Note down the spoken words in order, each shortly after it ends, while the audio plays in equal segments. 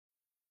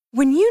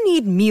When you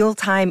need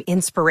mealtime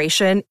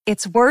inspiration,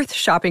 it's worth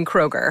shopping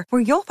Kroger,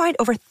 where you'll find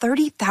over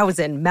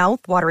 30,000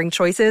 mouth-watering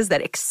choices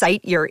that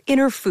excite your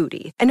inner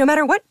foodie. And no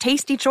matter what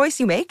tasty choice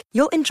you make,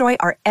 you'll enjoy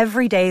our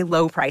everyday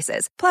low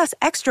prices, plus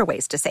extra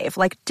ways to save,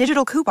 like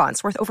digital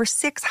coupons worth over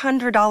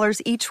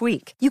 $600 each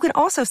week. You can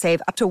also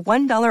save up to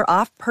 $1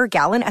 off per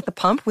gallon at the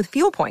pump with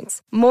fuel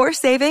points. More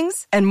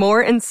savings and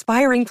more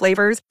inspiring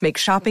flavors make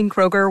shopping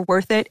Kroger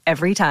worth it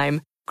every time.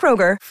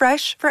 Kroger,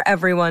 fresh for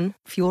everyone.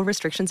 Fuel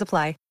restrictions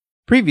apply.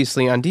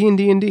 Previously on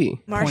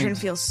D&D. Margarine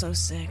feels so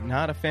sick.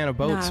 Not a fan of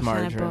boats,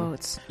 Margarine.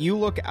 You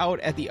look out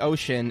at the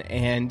ocean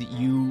and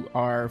you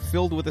are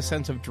filled with a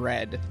sense of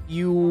dread.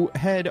 You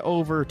head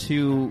over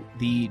to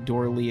the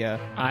Dorlia.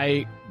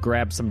 I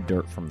grab some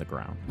dirt from the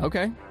ground.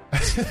 Okay.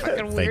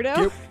 Fucking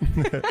weirdo.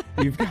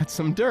 You've got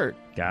some dirt.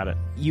 Got it.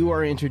 You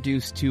are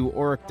introduced to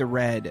Oric the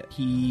Red.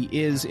 He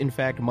is, in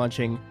fact,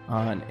 munching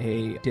on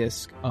a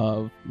disc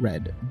of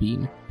red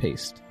bean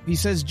paste. He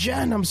says,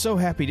 Jen, I'm so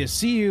happy to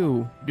see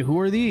you. Who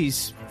are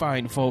these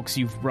fine folks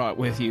you've brought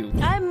with you?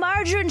 I'm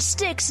Margarine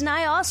Sticks, and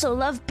I also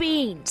love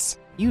beans.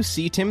 You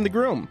see Tim the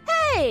Groom.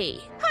 Hey,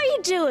 how you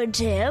doing,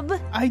 Tim?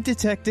 Hi,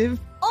 Detective.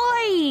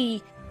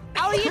 Oi!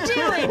 How you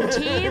doing,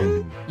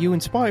 Tim? You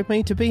inspired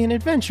me to be an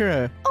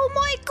adventurer. Oh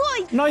my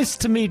god! Nice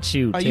to meet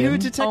you, Tim. Are you a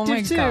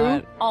detective too?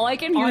 God. All I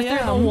can hear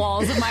through the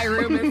walls of my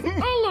room is,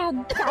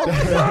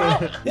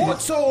 hello.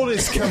 What's all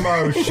this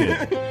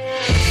commotion?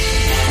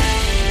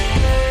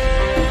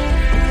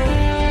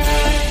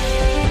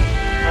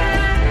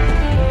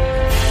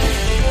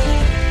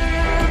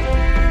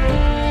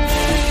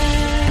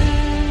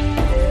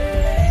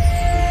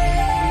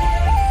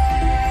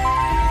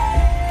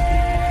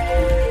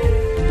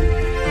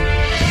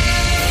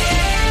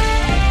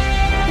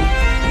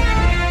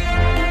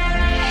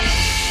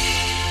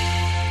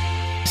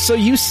 So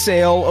you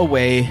sail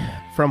away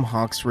from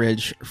Hawks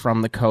Ridge,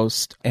 from the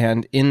coast,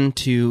 and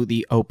into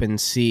the open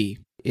sea.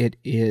 It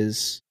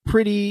is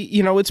pretty,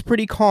 it's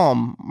pretty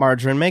calm.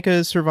 Margarine, make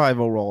a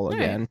survival roll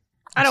again.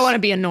 I don't want to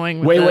be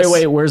annoying with this.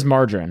 Wait. Where's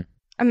Margarine?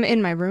 I'm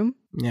in my room.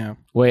 Yeah.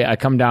 Wait, I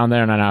come down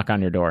there and I knock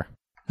on your door.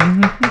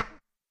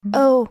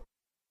 Oh.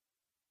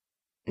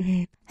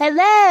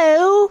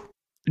 Hello?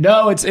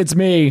 No, it's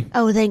me.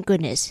 Oh, thank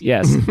goodness.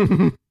 Yes.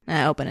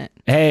 I open it.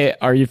 Hey,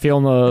 are you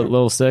feeling a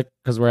little sick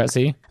because we're at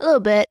sea? A little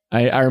bit.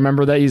 I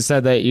remember that you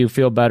said that you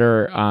feel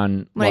better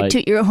on When I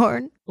toot your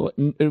horn.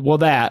 Well,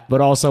 that,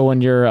 but also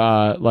when you're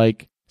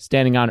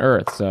standing on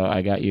Earth. So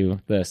I got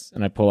you this,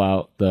 and I pull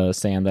out the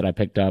sand that I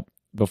picked up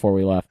before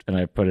we left, and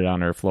I put it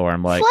on her floor.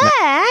 I'm like,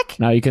 Flack?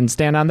 now you can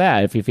stand on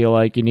that if you feel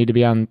like you need to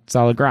be on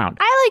solid ground.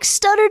 I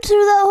stuttered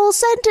through that whole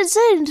sentence.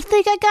 I didn't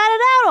think I got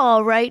it out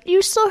all right.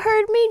 You still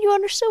heard me? You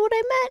understood what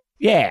I meant?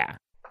 Yeah.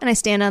 And I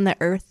stand on the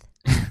earth.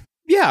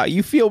 Yeah,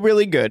 you feel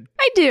really good.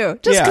 I do.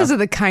 Just because of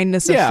the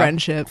kindness of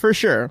friendship. For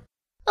sure.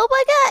 Oh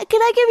my god, can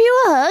I give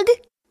you a hug?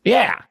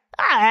 Yeah.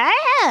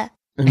 Ah.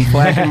 And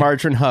Flack and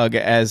Margarine hug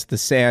as the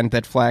sand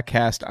that Flack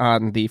cast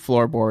on the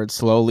floorboard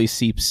slowly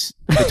seeps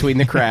between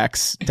the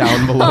cracks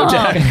down below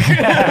deck.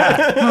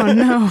 Oh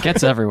no.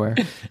 Gets everywhere.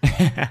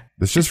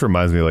 This just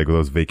reminds me of like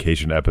those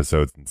vacation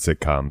episodes in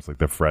sitcoms, like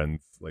the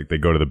Friends, like they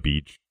go to the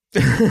beach.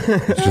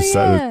 It's just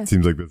it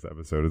seems like this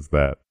episode is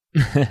that.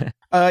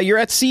 You're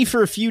at sea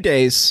for a few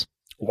days.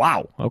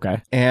 Wow.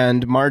 Okay.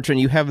 And Margarine,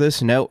 you have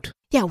this note.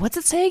 Yeah, what's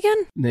it say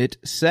again? It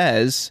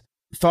says,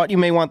 thought you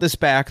may want this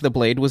back. The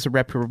blade was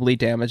irreparably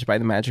damaged by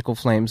the magical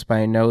flames, but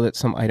I know that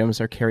some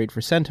items are carried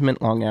for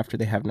sentiment long after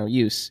they have no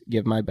use.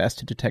 Give my best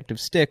to Detective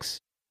Sticks.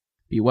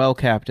 Be well,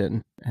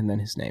 Captain. And then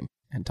his name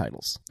and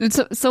titles.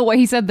 So what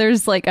he said,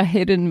 there's like a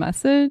hidden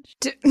message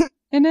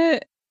in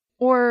it?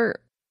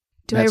 Or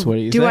do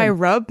said. I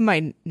rub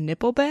my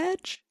nipple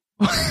badge?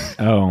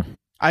 Oh.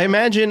 I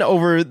imagine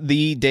over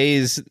the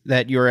days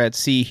that you're at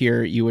sea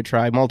here, you would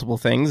try multiple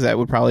things. That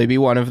would probably be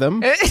one of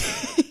them.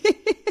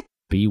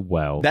 Be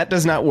well. That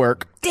does not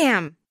work.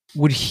 Damn.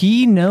 would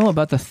he know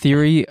about the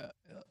theory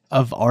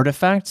of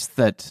artifacts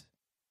that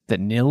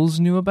Nils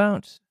knew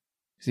about?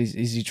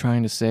 Is he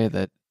trying to say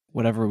that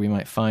whatever we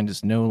might find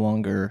is no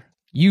longer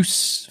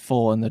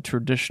useful in the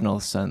traditional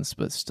sense,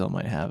 but still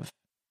might have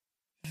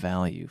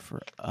value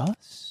for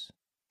us?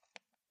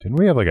 Didn't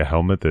we have like a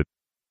helmet that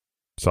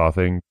saw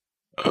things?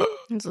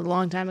 It's a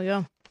long time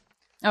ago.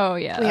 Oh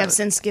yeah, we have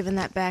since given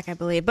that back, I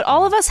believe. But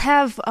all of us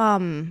have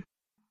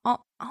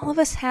all of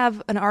us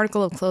have an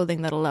article of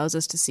clothing that allows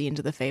us to see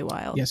into the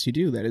Feywild. Yes, you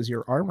do. That is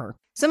your armor.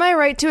 So am I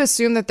right to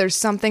assume that there's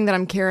something that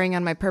I'm carrying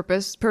on my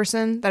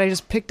person that I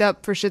just picked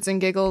up for shits and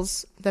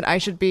giggles that I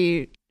should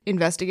be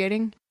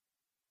investigating?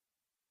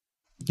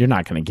 You're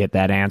not going to get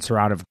that answer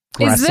out of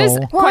Is this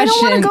Gressel. Well, I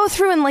don't want to go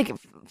through and like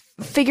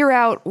figure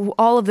out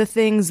all of the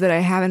things that I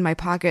have in my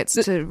pockets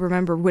to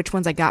remember which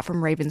ones I got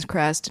from Raven's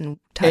Crest and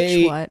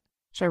touch what.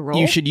 Should I roll?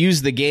 You should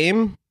use the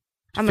game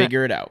to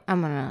figure it out.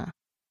 I'm gonna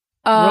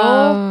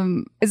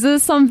roll. Is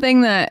this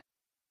something that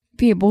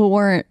people who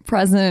weren't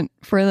present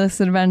for this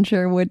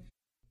adventure would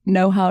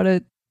know how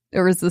to,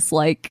 or is this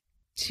like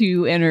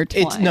too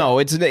intertwined.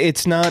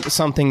 It's not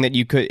something that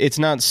you could. It's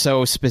not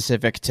so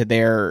specific to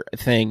their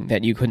thing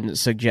that you couldn't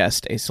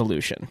suggest a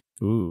solution.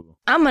 Ooh.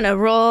 I'm gonna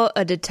roll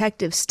a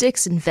Detective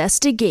Sticks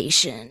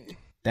investigation.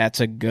 That's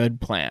a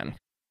good plan.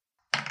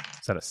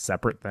 Is that a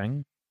separate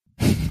thing?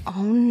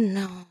 Oh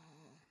no.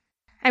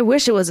 I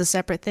wish it was a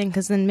separate thing,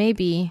 because then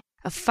maybe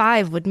a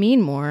 5 would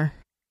mean more.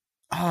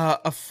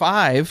 A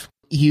 5.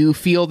 You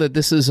feel that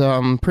this is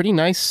pretty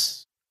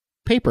nice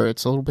paper.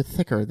 It's a little bit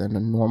thicker than a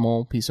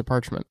normal piece of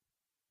parchment.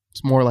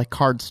 It's more like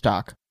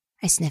cardstock.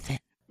 I sniff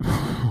it.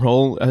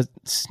 Roll a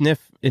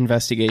sniff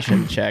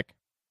investigation check.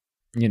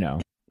 You know.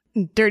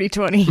 Dirty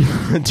 20.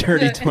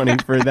 Dirty 20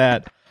 for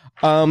that.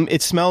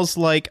 It smells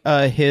like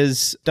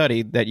his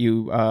study that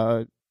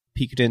you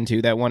peeked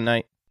into that one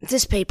night.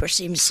 This paper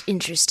seems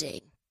interesting.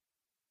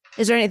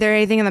 Is there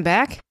anything in the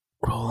back?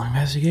 Roll an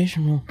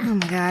investigation roll. Oh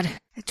my god.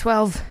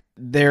 12.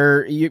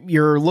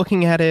 You're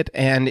looking at it,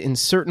 and in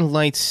certain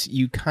lights,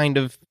 you kind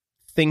of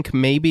think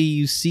maybe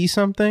you see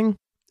something.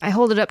 I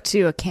hold it up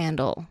to a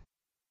candle,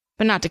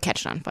 but not to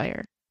catch it on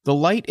fire. The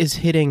light is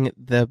hitting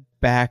the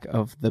back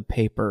of the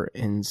paper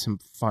in some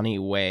funny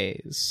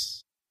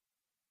ways.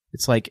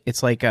 It's like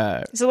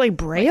a... Is it like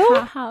Braille?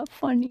 Haha,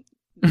 funny.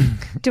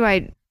 Do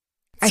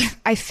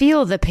I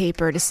feel the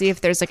paper to see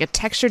if there's like a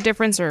texture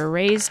difference or a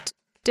raised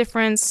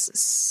difference.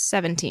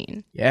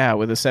 17. Yeah,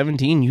 with a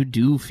 17, you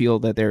do feel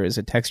that there is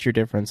a texture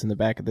difference in the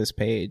back of this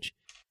page.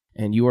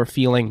 And you are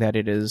feeling that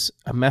it is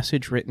a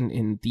message written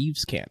in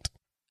thieves' cant.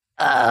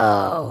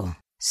 Oh,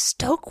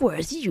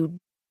 Stokeworth, you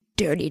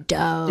dirty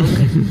dog.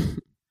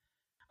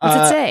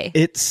 What's it say?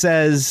 It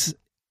says,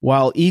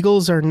 while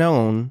eagles are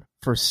known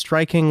for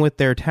striking with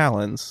their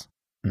talons,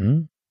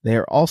 they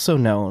are also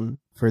known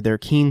for their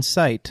keen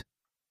sight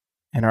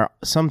and are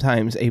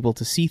sometimes able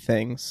to see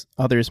things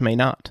others may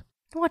not.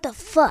 What the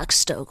fuck,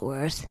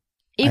 Stokeworth?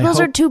 Eagles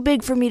are too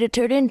big for me to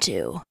turn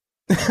into.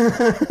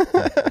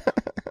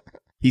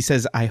 He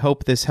says, I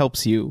hope this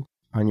helps you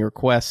on your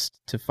quest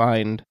to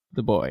find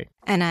the boy.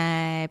 And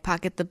I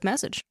pocket the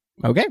message.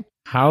 Okay.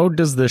 How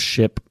does the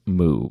ship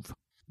move?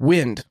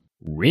 Wind.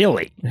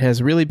 Really? It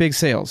has really big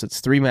sails.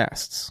 It's 3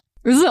 masts.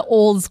 This is an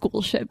old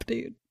school ship,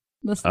 dude.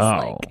 This is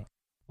Well,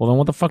 then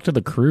what the fuck did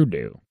the crew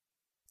do?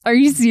 Are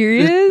you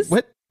serious?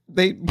 What?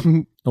 They...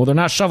 Well, they're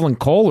not shoveling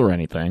coal or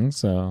anything,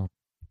 so...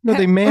 No,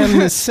 they man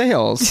the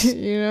sails.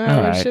 You know how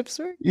Alright. ships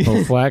work?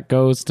 Well, Flack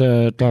goes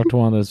to talk to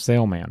one of the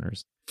sail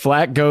manners.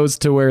 Flack goes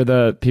to where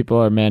the people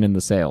are manning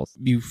the sails.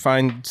 You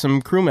find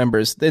some crew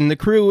members. In the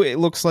crew, it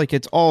looks like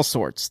it's all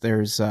sorts.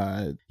 There's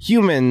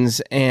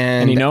humans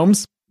and... Any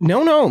gnomes?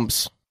 No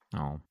gnomes.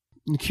 Oh.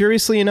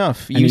 Curiously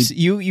enough,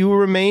 you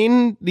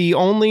remain the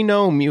only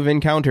gnome you've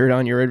encountered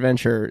on your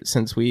adventure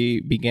since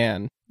we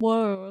began.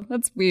 Whoa,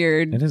 that's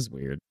weird. It is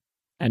weird.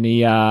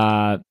 Any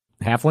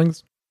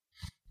halflings?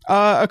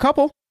 A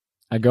couple.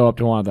 I go up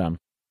to one of them.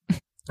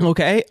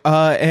 Okay,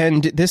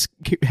 and this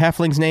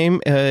halfling's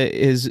name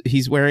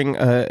he's wearing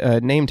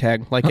a name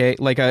tag like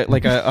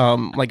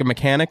a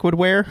mechanic would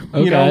wear,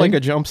 Okay. you know, like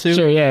a jumpsuit.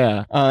 Sure,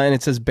 yeah. And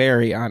it says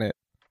Barry on it.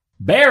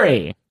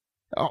 Barry!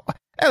 Oh,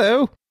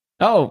 hello.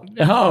 Oh,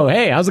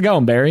 hey, how's it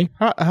going, Barry?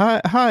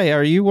 Hi.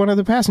 Are you one of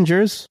the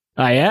passengers?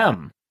 I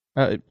am.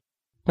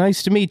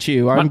 Nice to meet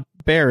you. I'm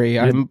Barry.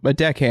 I'm a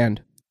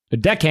deckhand. A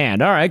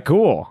deckhand. All right,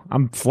 cool.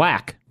 I'm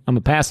Flack. I'm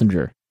a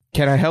passenger.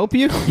 Can I help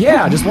you?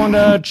 Yeah, I just wanted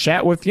to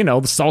chat with,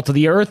 the salt of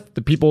the earth,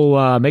 the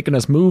people making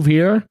us move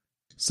here.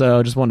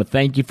 So just wanted to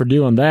thank you for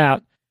doing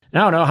that. I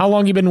don't know, how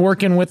long you been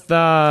working with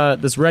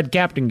this red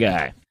captain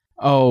guy?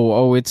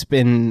 Oh, it's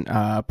been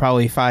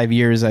probably 5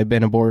 years I've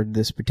been aboard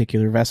this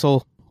particular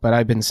vessel, but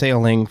I've been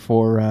sailing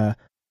for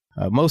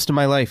most of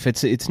my life.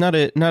 It's not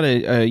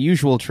a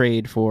usual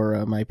trade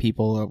for my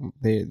people.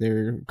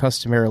 They're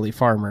customarily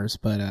farmers,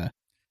 but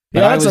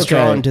I was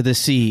drawn to the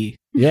sea.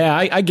 Yeah,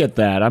 I get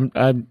that.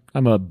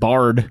 I'm a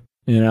bard,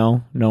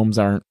 Gnomes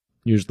aren't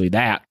usually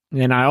that.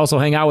 And I also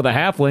hang out with a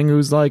halfling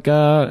who's like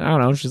I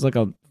don't know, she's like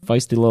a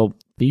feisty little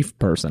thief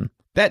person.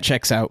 That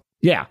checks out.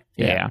 Yeah.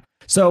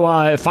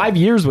 So 5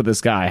 years with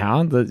this guy,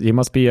 huh? He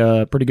must be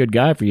a pretty good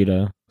guy for you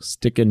to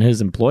stick in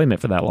his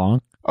employment for that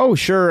long. Oh,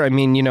 sure. I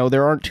mean,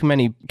 there aren't too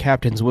many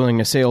captains willing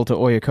to sail to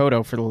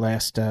Oyakoto for the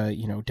last,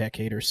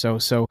 decade or so.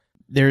 So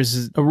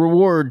there's a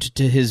reward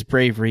to his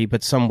bravery,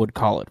 but some would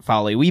call it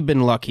folly. We've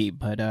been lucky,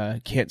 but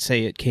can't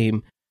say it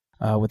came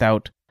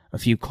without a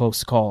few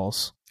close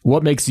calls.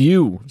 What makes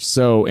you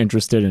so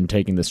interested in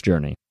taking this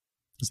journey?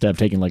 Instead of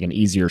taking like an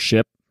easier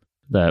ship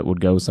that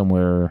would go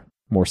somewhere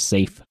more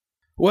safe?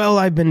 Well,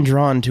 I've been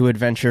drawn to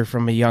adventure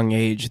from a young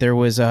age. There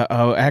was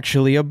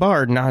actually a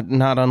bard, not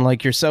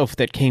unlike yourself,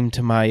 that came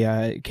to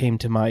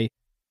my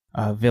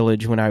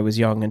village when I was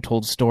young and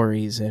told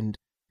stories, and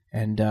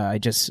I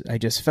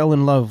just fell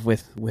in love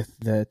with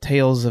the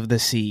tales of the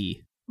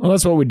sea. Well,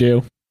 that's what we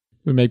do.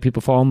 We make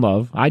people fall in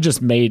love. I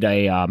just made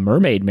a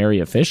mermaid marry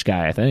a fish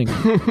guy, I think.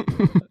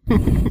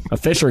 A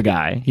fisher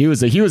guy. He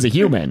was a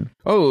human.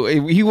 Oh,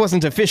 he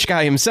wasn't a fish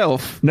guy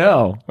himself.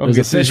 No, it was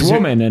a fish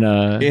woman and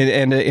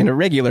a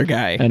regular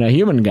guy and a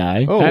human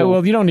guy. Oh.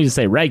 Well, you don't need to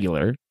say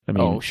regular. I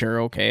mean, Oh,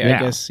 sure, okay, yeah. I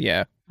guess,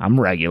 yeah. I'm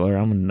regular.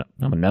 I'm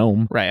a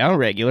gnome. Right, I'm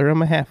regular,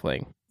 I'm a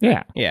halfling.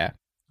 Yeah. Yeah.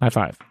 High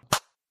five.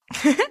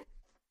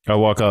 I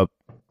walk up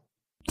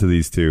to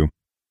these two.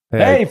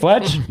 Hey,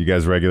 Fletch. You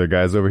guys regular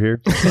guys over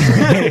here?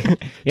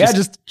 Yeah,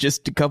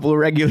 Just a couple of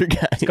regular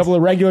guys. a couple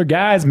of regular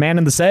guys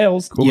manning the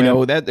sails. You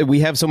know, that we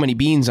have so many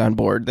beans on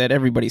board that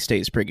everybody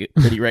stays pretty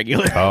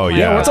regular. Oh, Yeah,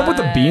 yeah. what's up with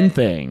the bean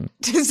thing?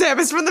 Zeb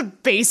is from the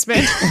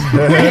basement.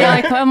 You're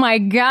like, oh my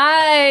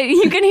God,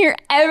 you can hear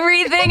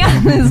everything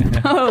on this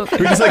boat. We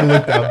just like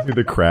look down through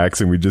the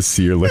cracks and we just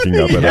see her looking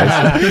up at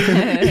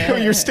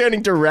us. You're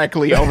standing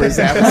directly over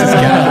Zappos'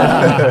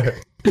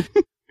 cabin.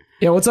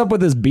 Yeah, what's up with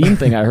this bean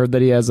thing? I heard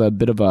that he has a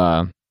bit of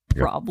a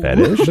Problem.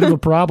 Fetish? bit of a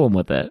problem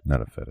with it. Not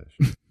a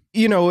fetish.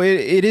 You know,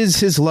 it is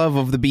his love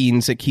of the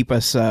beans that keep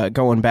us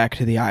going back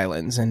to the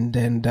islands, and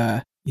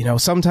you know,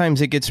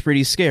 sometimes it gets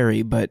pretty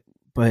scary, but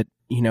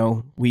you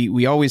know,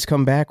 we always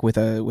come back with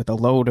a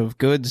load of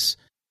goods,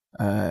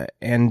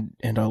 and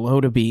a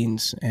load of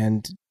beans,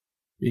 and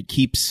it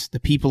keeps the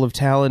people of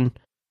Talon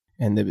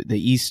and the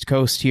East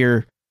Coast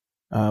here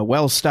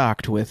well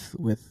stocked with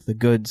the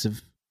goods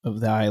of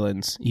the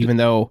islands, even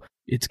though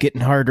it's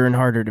getting harder and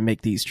harder to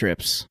make these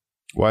trips.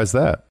 Why is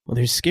that? Well,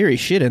 there's scary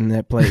shit in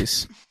that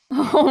place.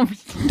 Oh,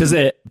 Does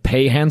it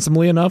pay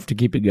handsomely enough to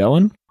keep it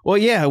going? Well,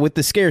 yeah, with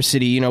the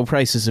scarcity, you know,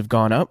 prices have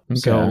gone up.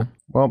 So Okay.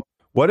 Well,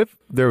 what if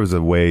there was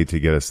a way to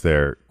get us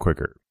there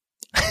quicker?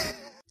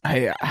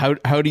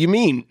 how do you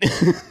mean?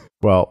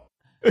 Well,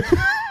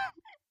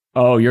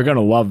 Oh, you're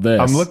gonna love this.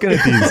 I'm looking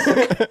at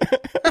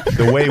these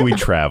the way we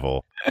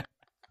travel.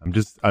 I'm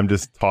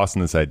just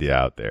tossing this idea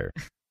out there.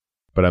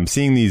 But I'm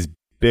seeing these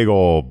big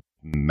old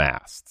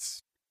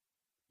masts.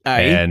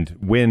 And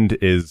wind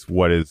is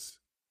what is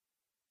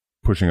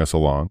pushing us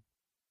along.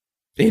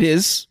 It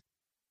is.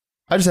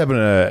 I just happen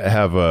to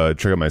have a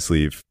trick up my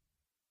sleeve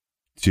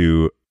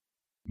to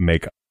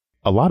make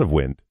a lot of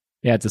wind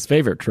Yeah, it's his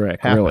favorite trick,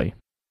 Happen. really.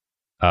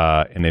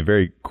 in a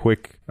very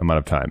quick amount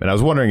of time. And I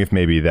was wondering if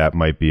maybe that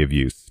might be of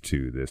use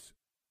to this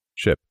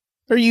ship.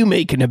 Are you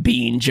making a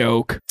bean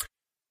joke?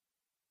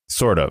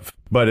 Sort of,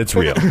 but it's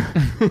real.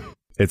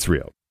 It's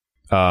real.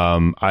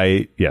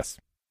 Yes.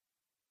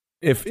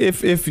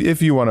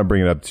 If you want to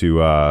bring it up to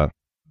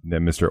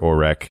Mr.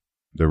 Orek,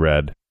 the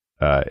Red,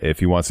 if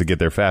he wants to get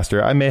there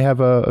faster, I may have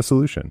a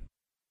solution.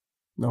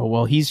 Oh,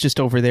 well, he's just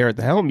over there at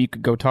the helm. You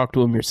could go talk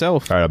to him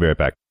yourself. All right, I'll be right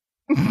back.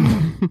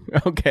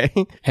 Okay.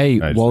 Hey,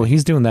 I just while think-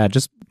 he's doing that,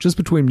 just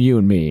between you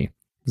and me,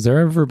 has there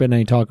ever been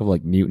any talk of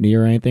like mutiny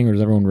or anything, or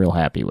is everyone real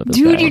happy with this?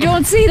 dude, guy? you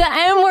don't say the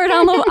N word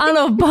on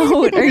a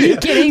boat. Are you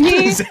kidding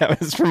me? That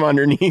was from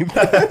underneath.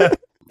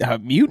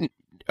 Mutant.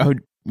 Oh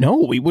no,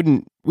 we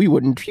wouldn't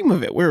dream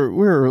of it.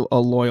 We're a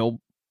loyal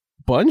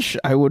bunch.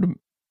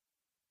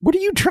 What are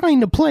you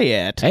trying to play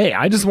at? Hey,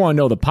 I just want to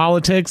know the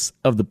politics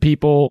of the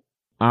people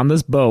on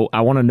this boat.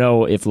 I want to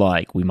know if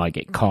like we might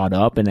get caught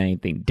up in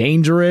anything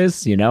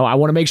dangerous. You know, I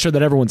want to make sure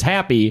that everyone's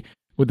happy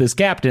with this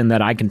captain,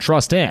 that I can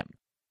trust him.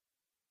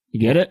 You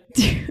get it?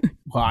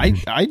 Well,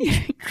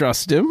 I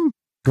trust him.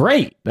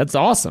 Great. That's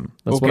awesome.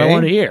 That's what I Okay.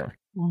 want to hear.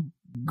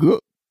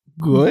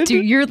 Good.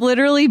 Dude, you're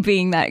literally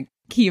being that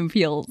Key and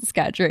Peele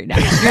sketch right now.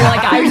 You're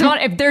like, I just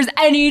want, if there's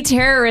any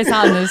terrorists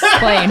on this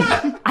plane,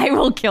 I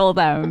will kill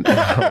them.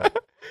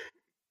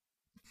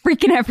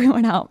 Freaking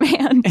everyone out,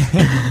 man.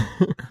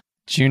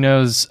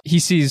 Juno's, he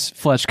sees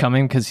Fletch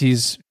coming because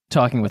he's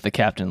talking with the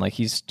captain. Like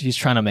he's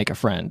trying to make a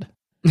friend.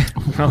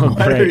 Oh,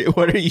 great.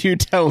 What are you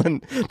telling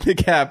the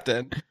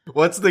captain?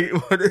 What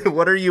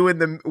are you in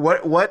the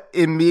what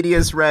in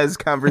medias res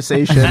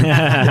conversation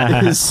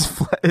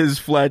is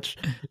Fletch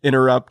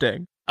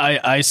interrupting?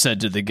 I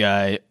said to the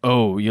guy,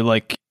 "Oh, you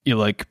like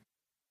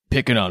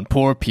picking on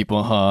poor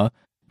people, huh?"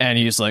 And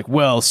he's like,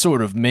 "Well,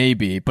 sort of,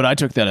 maybe." But I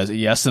took that as a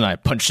yes, and I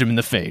punched him in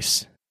the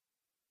face,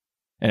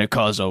 and it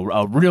caused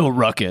a real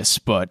ruckus.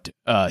 But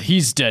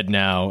he's dead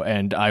now,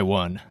 and I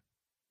won.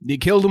 You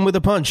killed him with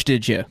a punch,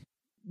 did you?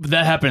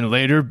 That happened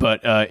later,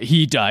 but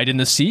he died in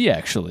the sea.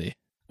 Actually,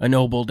 A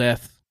noble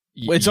death.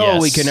 It's all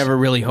we Yes. can ever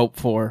really hope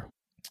for.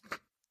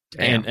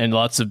 and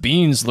lots of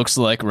beans. Looks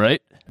like,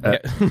 right?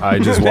 I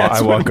just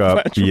I walk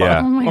up. Oh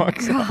Yeah. my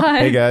God.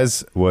 Hey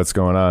guys, what's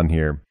going on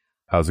here?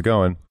 How's it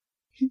going?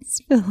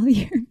 Spill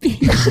your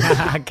beans.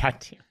 I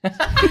got you.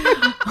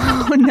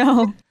 Oh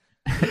no.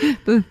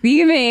 The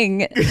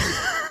theming.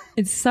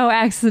 It's so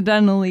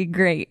accidentally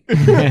great.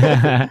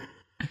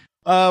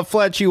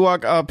 Fletch, you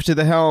walk up to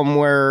the helm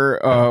where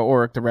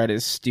Oric the Red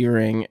is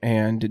steering,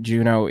 and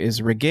Juno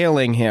is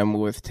regaling him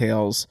with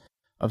tales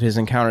of his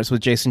encounters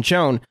with Jason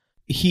Chown.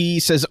 He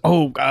says,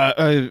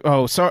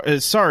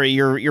 sorry,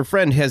 your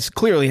friend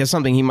clearly has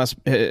something he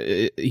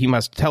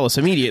must tell us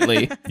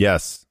immediately."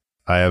 Yes,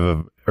 I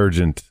have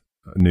urgent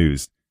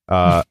news.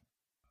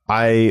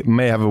 I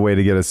may have a way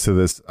to get us to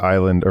this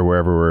island or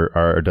wherever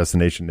our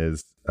destination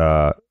is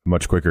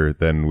much quicker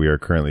than we are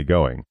currently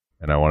going.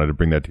 And I wanted to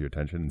bring that to your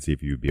attention and see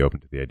if you would be open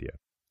to the idea.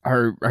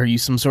 Are you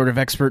some sort of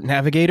expert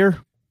navigator?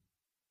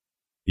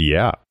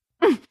 Yeah.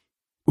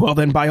 Well,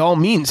 then by all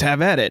means,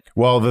 have at it.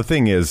 Well, the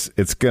thing is,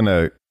 it's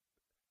gonna.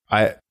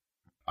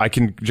 I I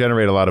can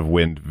generate a lot of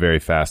wind very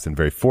fast and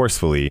very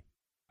forcefully.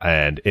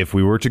 And if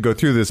we were to go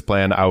through this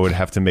plan, I would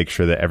have to make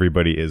sure that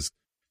everybody is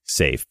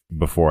safe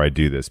before I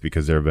do this,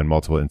 because there have been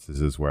multiple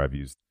instances where I've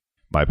used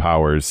my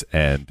powers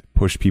and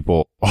pushed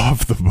people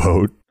off the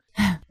boat.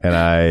 And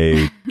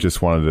I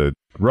just wanted to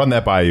run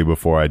that by you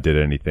before I did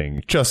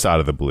anything just out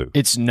of the blue.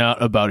 It's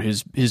not about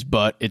his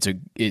butt.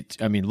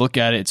 I mean, look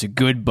at it. It's a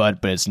good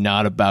butt, but it's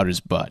not about his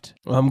butt.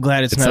 Well, I'm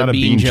glad it's not a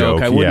bean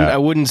joke. I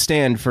wouldn't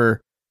stand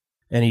for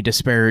any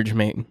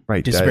disparaging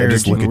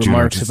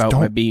remarks about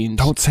my beans.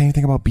 Don't say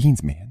anything about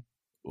beans, man.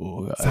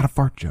 It's not a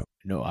fart joke.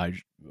 No,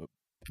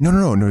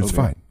 No, it's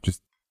fine.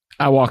 Just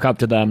I walk up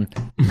to them.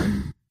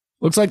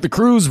 Looks like the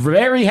crew's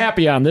very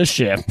happy on this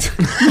ship.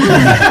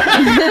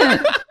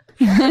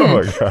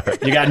 oh my God.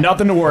 You got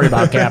nothing to worry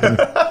about, Captain.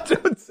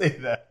 Don't say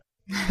that.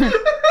 A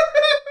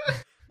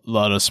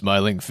lot of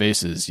smiling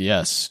faces,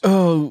 yes.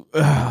 Oh,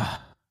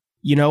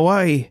 you know,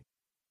 I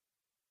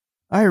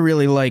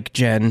really like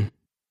Jen.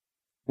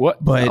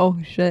 What? But Oh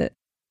shit.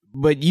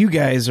 But you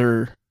guys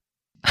are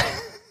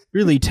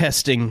really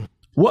testing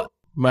what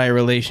my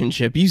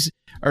relationship.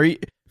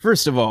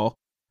 First of all,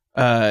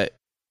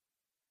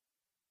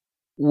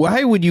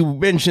 why would you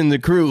mention the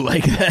crew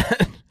like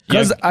that?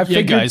 Because I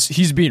figured, guys,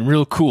 he's being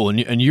real cool,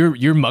 and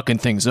you're mucking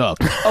things up.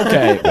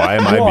 Okay, why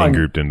am I being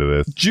grouped into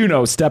this?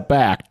 Juno, step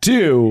back.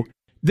 2,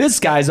 this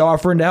guy's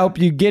offering to help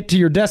you get to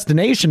your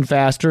destination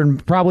faster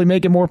and probably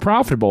make it more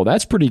profitable.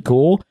 That's pretty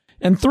cool.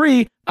 And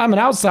 3, I'm an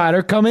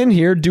outsider. Come in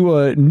here, do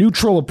a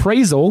neutral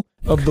appraisal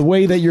of the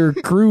way that your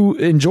crew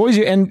enjoys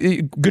you,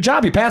 and good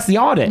job, you passed the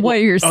audit.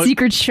 What, you're a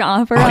secret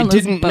shopper I on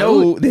this didn't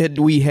boat? know that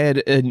we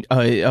had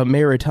a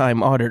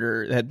maritime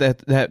auditor.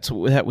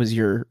 That was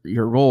your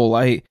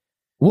role.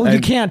 You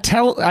can't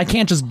tell. I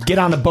can't just get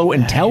on a boat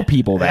and tell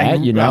people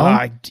that, you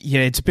know?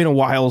 It's been a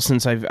while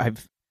since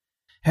I've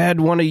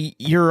had one of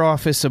your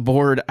office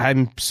aboard.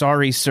 I'm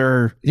sorry,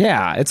 sir.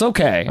 Yeah, it's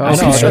okay. Oh, I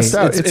know,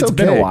 okay. It's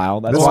been a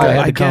while. That's why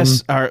I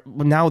guess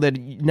now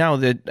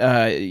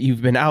that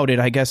you've been outed,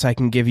 I guess I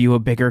can give you a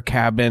bigger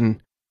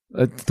cabin.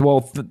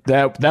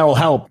 That'll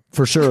help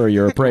for sure.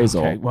 Your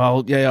appraisal. Okay,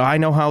 well, yeah, I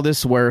know how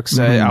this works.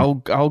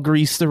 I'll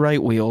grease the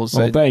right wheels.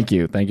 Well, thank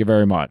you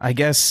very much. I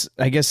guess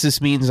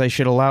this means I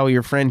should allow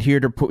your friend here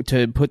to put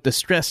the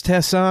stress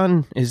tests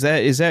on. Is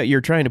that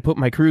you're trying to put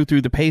my crew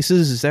through the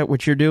paces? Is that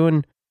what you're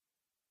doing?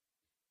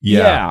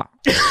 Yeah.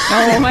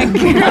 Oh my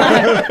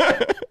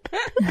God.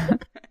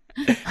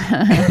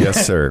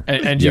 Yes, sir.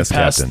 And yes, you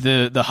passed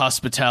Captain. the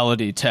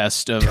hospitality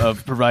test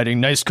of providing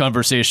nice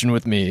conversation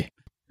with me.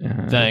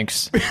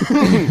 Thanks.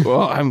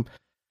 Well,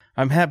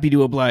 I'm happy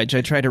to oblige.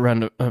 I try to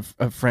run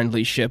a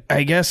friendly ship.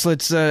 I guess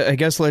let's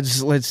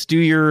do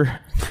your.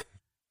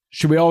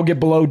 Should we all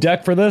get below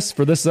deck for this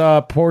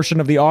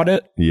portion of the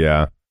audit?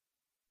 Yeah.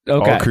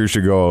 Okay. All crew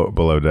should go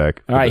below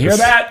deck. All right, hear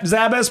that,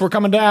 Zabas? We're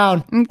coming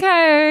down.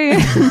 Okay.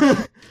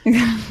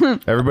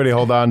 Everybody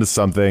hold on to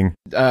something.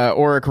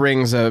 Oric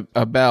rings a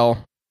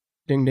bell.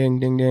 Ding,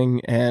 ding, ding,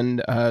 ding. And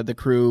the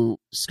crew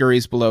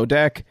scurries below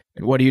deck.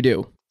 And what do you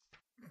do?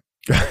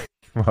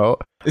 Well,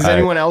 is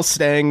anyone else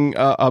staying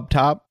up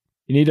top?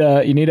 You need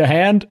a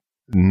hand?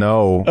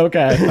 No.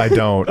 Okay. I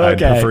don't.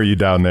 Okay. I'd prefer you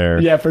down there.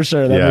 Yeah, for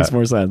sure. That makes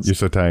more sense. You're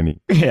so tiny.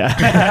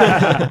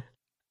 Yeah.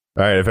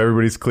 All right. If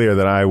everybody's clear,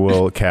 then I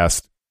will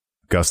cast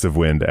Gust of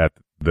Wind at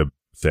the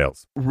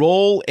sails.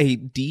 Roll a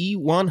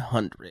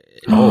D100.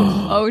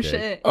 Oh okay.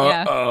 shit.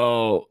 Yeah.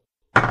 Oh.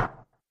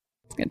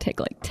 It's gonna take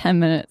like 10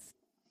 minutes.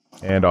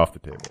 And off the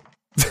table.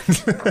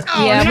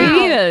 Yeah, no. we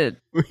need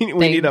a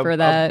we need for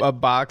that. a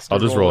box. I'll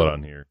just roll it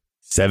on here.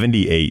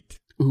 78.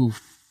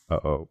 Oof.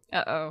 Uh-oh.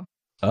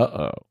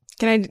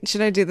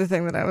 Should I do the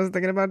thing that I was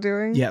thinking about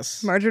doing?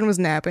 Yes. Margarine was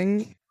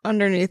napping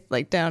underneath,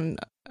 like down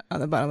on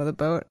the bottom of the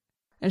boat,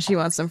 and she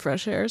wants some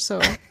fresh air,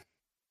 so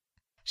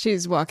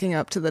she's walking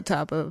up to the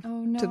top of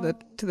to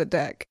the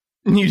deck.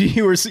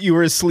 You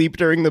were asleep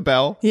during the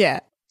bell? Yeah.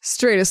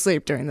 Straight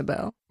asleep during the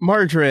bell.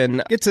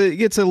 Margarine gets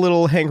a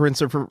little hankering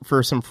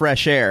for some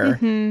fresh air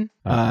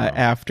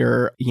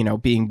after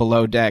being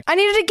below deck. I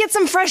needed to get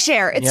some fresh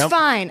air. It's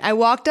fine. I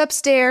walked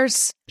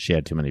upstairs. She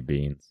had too many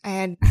beans. I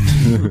had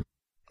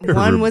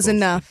one was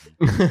enough.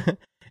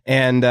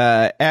 And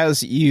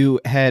as you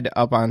head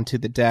up onto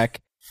the deck,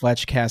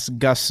 Fletch casts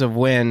Gusts of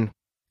Wind,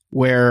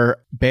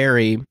 where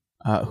Barry,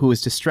 who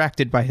was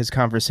distracted by his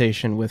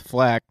conversation with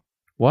Flack,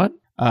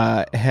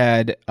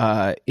 had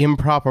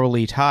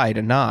improperly tied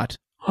a knot.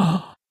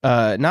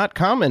 Not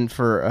common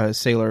for a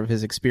sailor of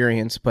his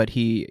experience, but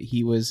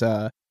he was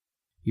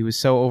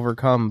so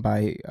overcome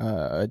by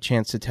a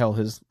chance to tell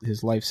his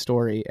life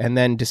story, and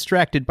then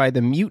distracted by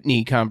the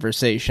mutiny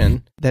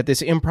conversation, that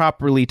this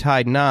improperly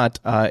tied knot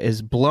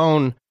is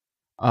blown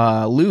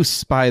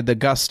loose by the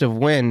gust of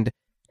wind,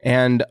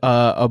 and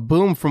a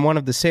boom from one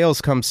of the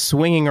sails comes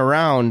swinging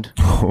around,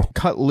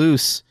 cut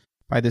loose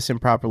by this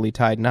improperly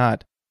tied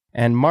knot.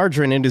 And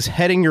Margarine, it is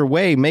heading your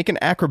way. Make an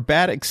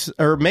acrobatics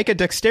or make a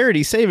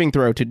dexterity saving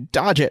throw to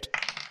dodge it.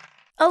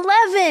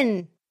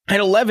 11.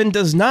 And 11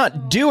 does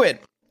not do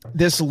it.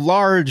 This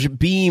large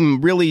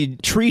beam, really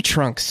tree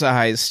trunk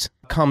sized,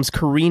 comes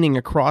careening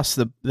across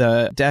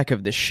the deck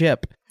of the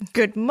ship.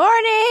 Good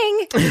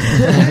morning.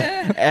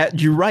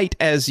 You're right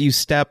as you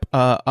step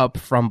up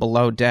from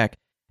below deck,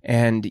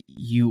 and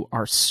you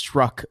are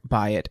struck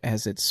by it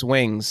as it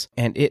swings,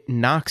 and it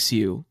knocks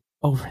you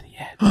over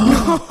the edge.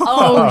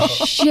 Oh,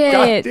 shit.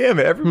 God damn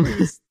it.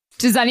 Everybody's...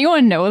 Does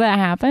anyone know that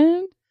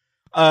happened?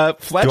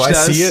 Fletch Do I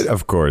does. see it?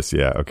 Of course.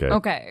 Yeah. Okay.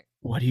 Okay.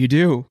 What do you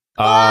do?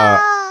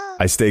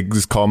 I stay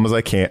as calm as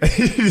I can.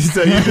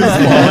 So you just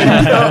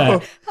falling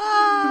down.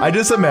 I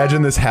just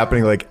imagine this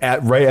happening like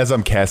right as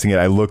I'm casting it.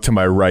 I look to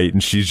my right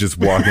and she's just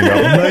walking up.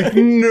 I'm like,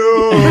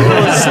 no,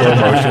 slow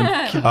motion.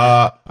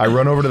 I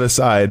run over to the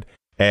side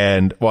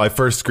and I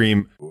first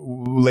scream,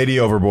 "Lady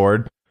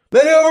overboard!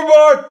 Lady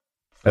overboard!"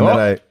 And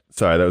then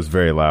sorry, that was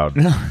very loud.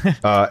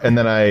 And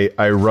then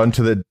I run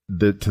to the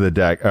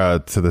deck,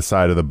 to the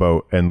side of the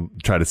boat and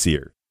try to see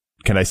her.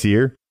 Can I see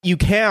her? You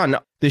can.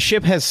 The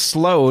ship has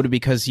slowed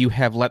because you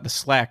have let the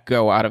slack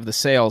go out of the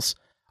sails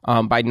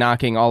by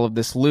knocking all of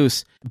this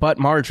loose. But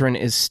Margarine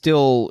is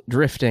still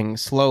drifting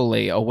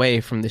slowly away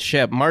from the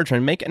ship.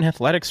 Margarine, make an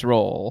athletics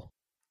roll.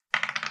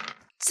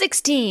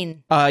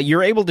 16.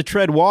 You're able to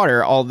tread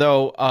water,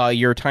 although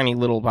your tiny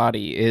little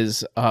body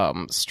is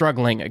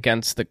struggling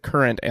against the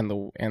current and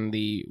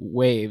the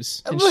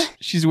waves. And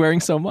she's wearing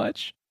so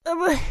much.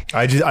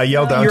 I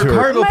yell down Your to her.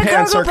 cargo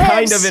pants cargo are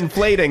pants. kind of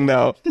inflating,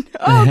 though.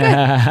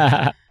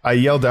 I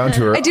yell down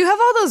to her. I do have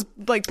all those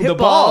like pit The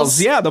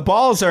balls, yeah, the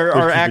balls are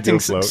keep it acting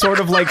afloat. sort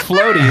of like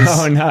floaties.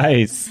 Oh,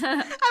 nice. I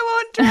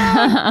won't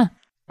drown.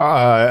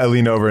 I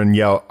lean over and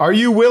yell, "Are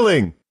you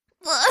willing?"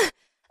 For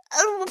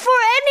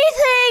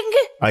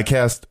anything. I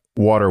cast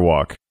Water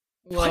Walk.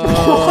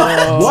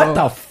 What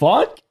the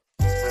fuck?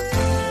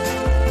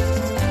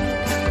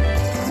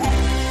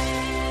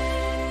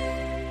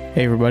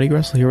 Hey everybody,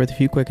 Russell here with a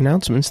few quick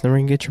announcements, then we're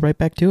going to get you right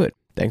back to it.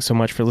 Thanks so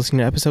much for listening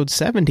to episode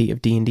 70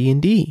 of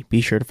D&D&D. Be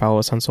sure to follow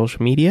us on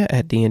social media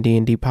at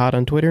D&D&D-pod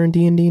on Twitter and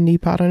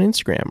D&D&D-pod on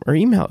Instagram, or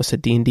email us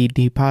at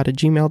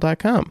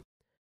dnddpod@gmail.com.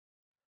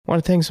 I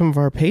want to thank some of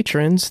our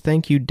patrons.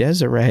 Thank you,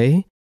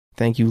 Desiree.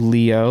 Thank you,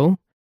 Leo.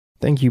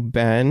 Thank you,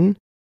 Ben.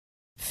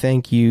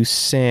 Thank you,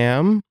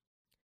 Sam.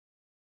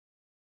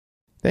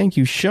 Thank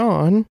you,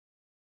 Sean.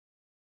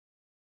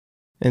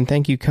 And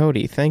thank you,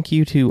 Cody. Thank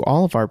you to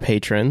all of our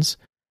patrons.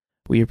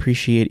 We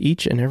appreciate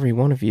each and every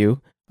one of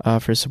you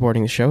for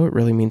supporting the show. It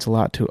really means a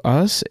lot to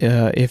us.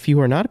 If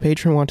you are not a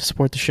patron and want to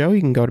support the show,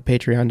 you can go to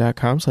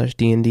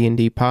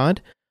patreon.com/dnddpod.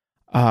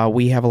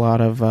 We have a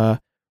lot of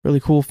really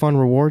cool, fun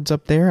rewards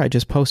up there. I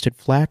just posted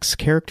Flack's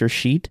character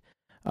sheet,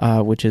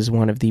 which is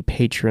one of the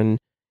patron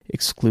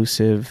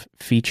exclusive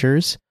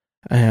features.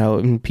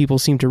 And people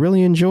seem to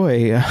really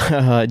enjoy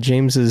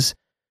James's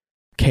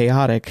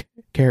chaotic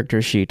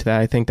character sheet.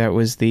 I think that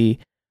was the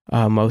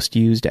most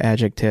used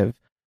adjective.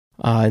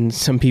 And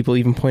some people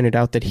even pointed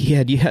out that he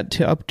had yet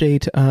to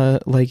update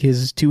like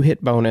his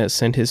 2-hit bonus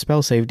and his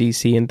spell save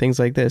DC and things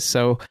like this.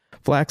 So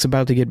Flack's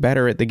about to get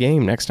better at the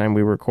game next time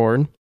we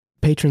record.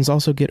 Patrons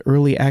also get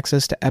early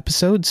access to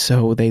episodes,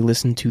 so they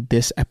listen to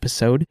this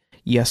episode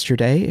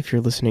yesterday if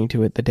you're listening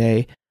to it the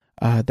day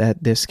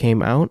that this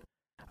came out.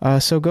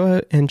 So go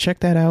ahead and check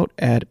that out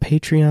at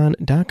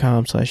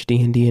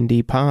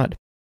patreon.com/dnddpod.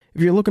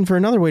 If you're looking for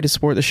another way to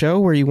support the show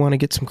where you want to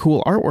get some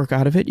cool artwork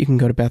out of it, you can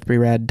go to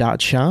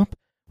bethbrerad.shop,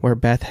 where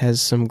Beth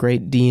has some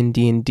great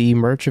D&D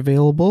merch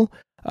available,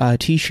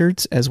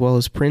 t-shirts as well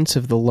as prints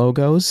of the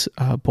logos.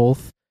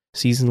 Both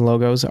season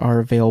logos are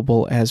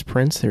available as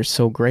prints. They're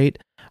so great.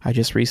 I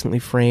just recently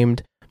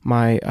framed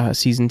my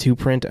season 2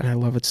 print, and I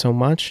love it so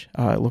much.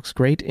 It looks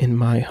great in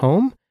my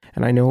home,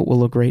 and I know it will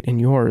look great in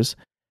yours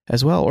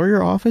as well, or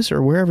your office,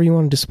 or wherever you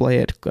want to display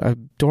it.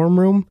 Dorm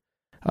room,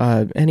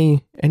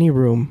 any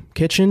room,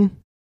 kitchen,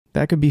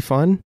 that could be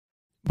fun.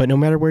 But no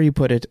matter where you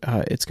put it,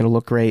 it's going to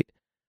look great.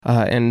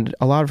 And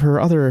a lot of her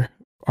other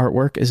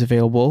artwork is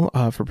available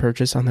for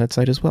purchase on that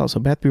site as well. So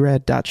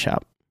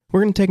bethbrerad.shop.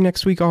 We're going to take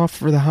next week off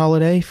for the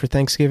holiday, for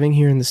Thanksgiving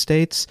here in the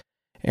States,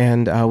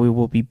 and we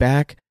will be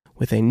back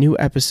with a new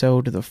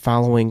episode the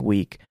following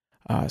week.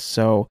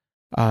 So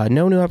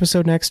no new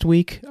episode next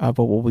week, but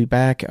we'll be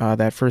back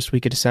that first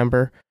week of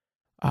December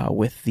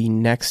with the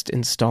next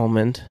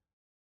installment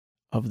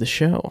of the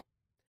show.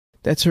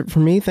 That's it for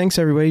me. Thanks,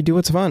 everybody. Do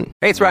what's fun.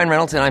 Hey, it's Ryan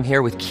Reynolds, and I'm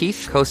here with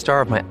Keith,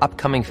 co-star of my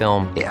upcoming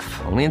film,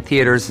 If, only in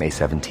theaters May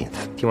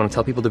 17th. Do you want to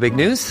tell people the big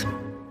news?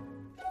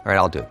 All right,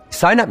 I'll do it.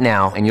 Sign up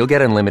now and you'll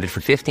get unlimited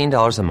for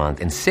 $15 a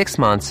month and 6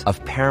 months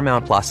of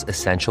Paramount Plus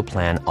Essential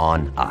Plan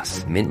on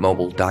us.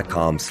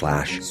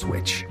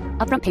 MintMobile.com/switch.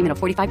 Upfront payment of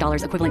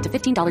 $45 equivalent to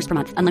 $15 per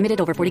month. Unlimited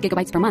over 40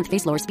 gigabytes per month.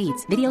 Face lower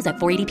speeds. Videos at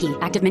 480p.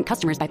 Active Mint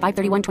customers by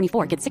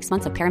 531.24 get 6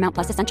 months of Paramount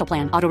Plus Essential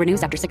Plan. Auto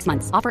renews after 6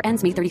 months. Offer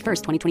ends May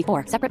 31st,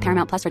 2024. Separate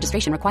Paramount Plus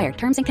registration required.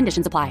 Terms and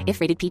conditions apply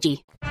if rated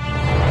PG.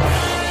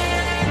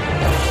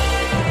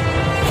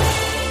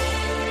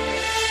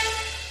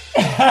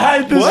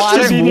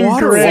 This cheating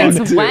grin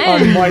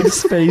on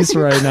Mike's face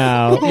right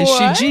now. Is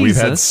she Jesus? We've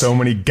had so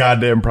many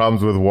goddamn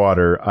problems with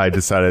water, I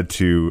decided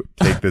to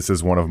take this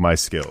as one of my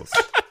skills.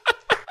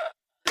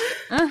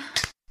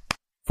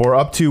 For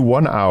up to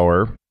 1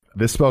 hour,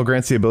 This spell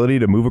grants the ability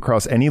to move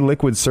across any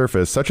liquid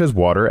surface, such as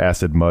water,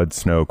 acid, mud,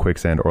 snow,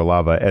 quicksand, or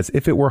lava, as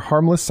if it were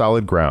harmless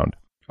solid ground.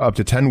 Up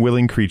to 10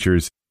 willing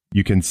creatures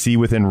you can see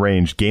within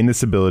range gain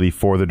this ability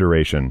for the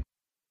duration.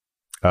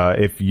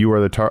 If you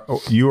are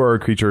you are a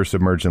creature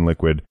submerged in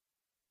liquid.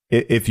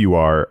 If you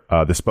are,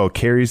 the spell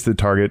carries the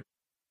target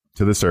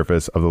to the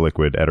surface of the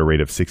liquid at a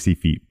rate of 60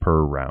 feet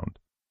per round.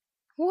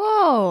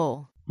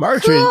 Whoa.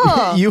 Margarine,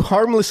 Cool. you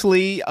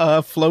harmlessly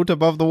float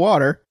above the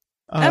water.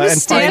 I was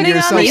and find standing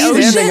on the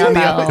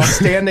yourself ocean.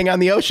 standing on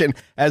the ocean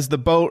as the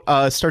boat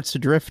starts to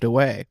drift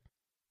away.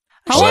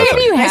 How long have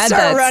you I had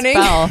start that running.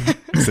 spell?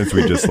 Since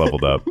we just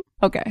leveled up.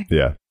 Okay.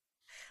 Yeah.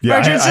 Yeah,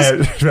 I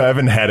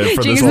haven't had it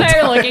for this Jinx whole and I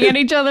time. are looking at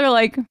each other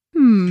like,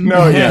 No,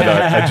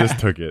 I just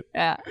took it.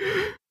 Yeah.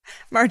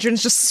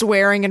 Margarine's just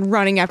swearing and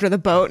running after the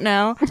boat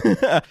now.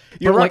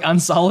 You're like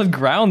on solid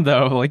ground,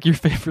 though, like your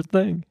favorite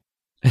thing.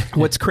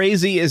 What's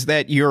crazy is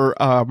that you're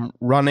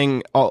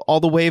running,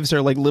 all the waves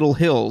are like little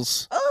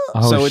hills.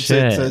 Oh, So it's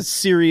shit. a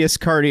serious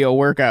cardio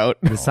workout.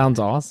 This sounds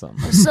awesome.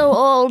 So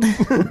old.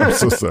 I'm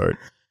so sorry.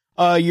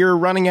 You're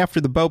running after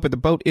the boat, but the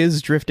boat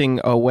is drifting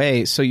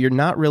away, so you're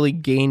not really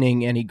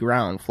gaining any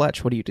ground.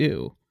 Fletch, what do you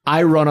do?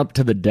 I run up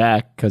to the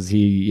deck because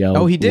he yelled.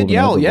 Oh, he did "Moving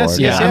yell, overboard." yes,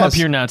 Yeah, yes. I'm up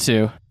here now,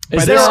 too.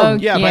 By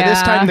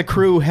this time the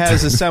crew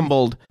has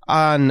assembled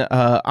on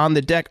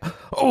the deck.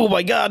 Oh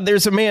my God,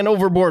 there's a man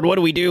overboard. What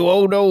do we do?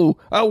 Oh no.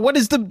 What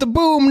is the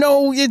boom?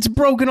 No, it's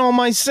broken all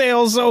my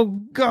sails. Oh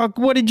God,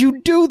 what did you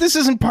do? This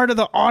isn't part of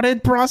the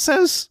audit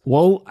process.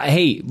 Well,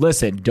 hey,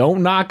 listen,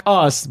 don't knock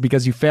us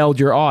because you failed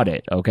your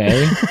audit,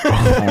 okay?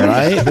 All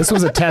right? This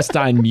was a test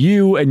on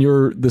you and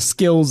the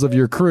skills of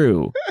your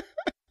crew.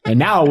 And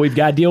now we've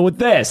got to deal with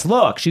this.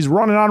 Look, she's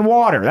running on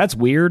water. That's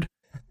weird.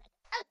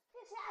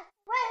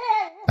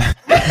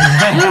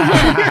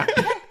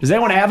 Does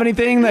anyone have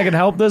anything that can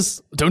help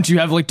this? Don't you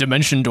have, like,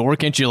 Dimension Door?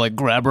 Can't you, like,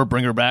 grab her,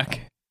 bring her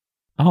back?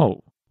 Oh,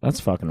 that's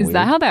fucking Is weird.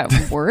 that how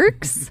that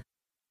works?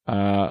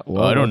 Well,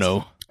 I don't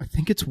know. I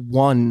think it's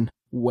one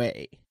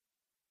way.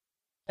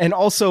 And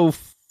also,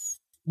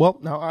 well,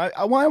 no,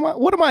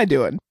 what am I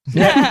doing?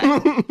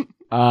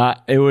 I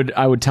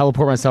would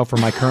teleport myself from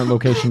my current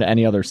location to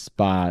any other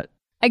spot.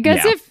 I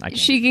guess Yeah, if I can.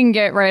 she can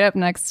get right up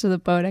next to the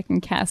boat, I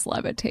can cast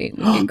Levitate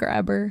and we can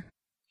grab her.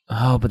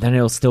 Oh, but then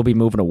it'll still be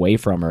moving away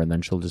from her, and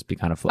then she'll just be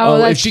kind of. Oh, if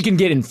that's- she can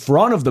get in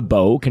front of the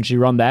boat, can she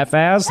run that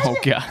fast? Oh,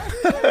 God.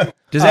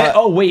 Does that?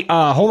 Oh, wait.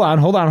 Hold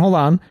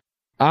on.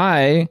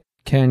 I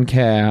can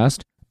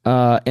cast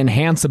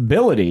enhance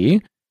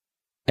ability,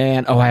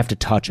 and I have to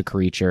touch a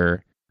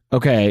creature.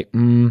 Okay.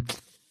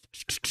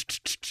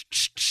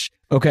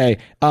 Okay.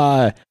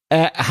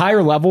 At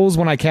higher levels,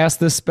 when I cast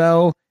this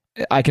spell,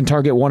 I can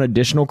target one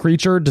additional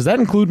creature. Does that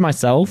include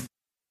myself?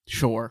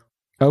 Sure.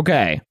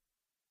 Okay.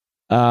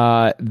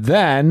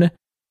 Then.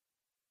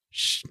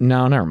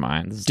 No, never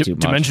mind. This is too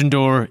much. Dimension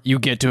Door, you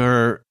get to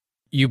her,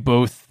 you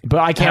both But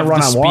I can't have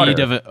run the on speed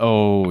water. of it.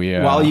 Oh,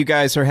 yeah. While you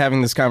guys are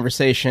having this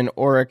conversation,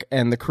 Auric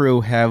and the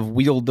crew have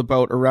wheeled the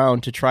boat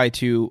around to try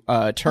to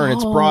turn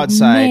its Oh,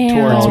 broadside man.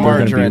 towards Oh, they're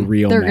gonna be Margarine.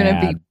 real They're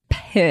mad. going to be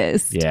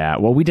pissed. Yeah,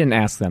 well, we didn't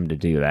ask them to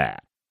do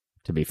that,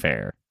 to be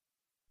fair.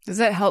 Does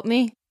that help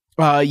me?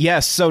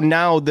 Yes, so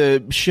now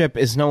the ship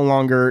is no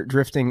longer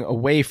drifting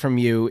away from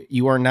you.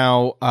 You are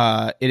now,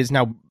 it is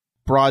now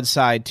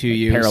broadside to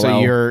you. So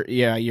Parallel.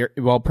 you're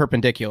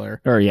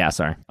perpendicular. Or, yeah,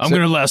 sorry. I'm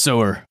going to lasso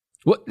her.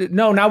 What?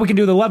 No, now we can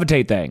do the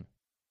levitate thing.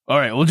 All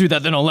right, we'll do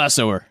that, then I'll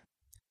lasso her.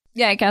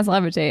 Yeah, I cast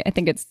Levitate. I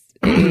think it's...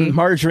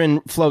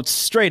 Margarine floats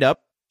straight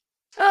up.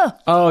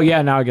 Oh,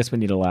 yeah, now I guess we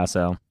need a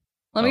lasso.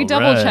 Let me All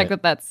double right. check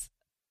that that's...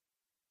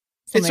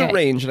 It's something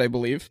arranged, I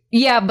believe.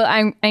 Yeah, but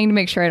I need to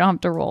make sure I don't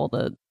have to roll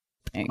the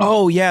thing.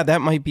 Oh, yeah, that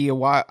might be a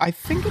while. I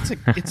think it's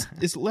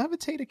is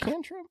levitate a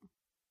cantrip?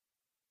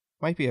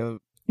 Might be a...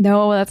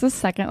 No, that's a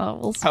second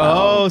level spell.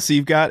 Oh, so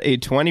you've got a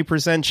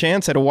 20%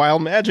 chance at a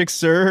wild magic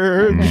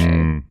surge.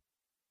 Mm.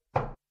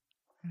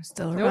 I'm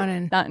still Nope,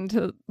 running. not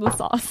into the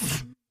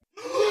sauce.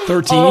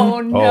 13?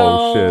 Oh,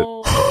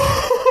 no.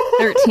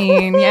 shit.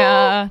 13,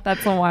 yeah.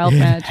 That's a wild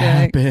magic.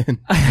 Happened.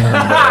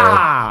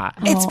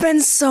 It's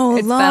been so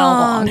It's been a long.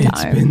 long It's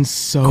time. been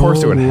so Of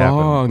course it would long.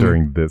 happen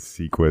during this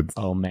sequence.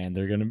 Oh, man,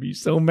 they're going to be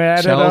so mad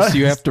at Chels, us.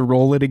 you have to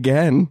roll it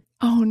again.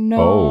 Oh,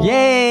 no. Oh.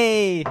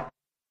 Yay!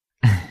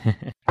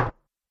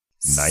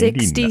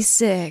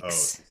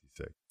 66.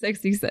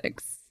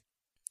 66.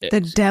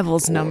 The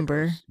devil's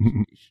number.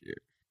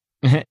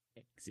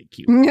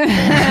 Execute.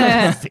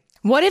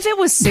 What if it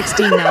was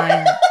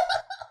 69?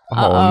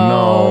 Oh,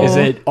 no. Is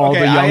it all Okay,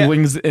 the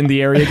younglings in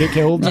the area get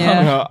killed?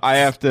 Yeah. No, I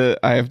have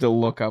to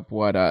look up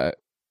what this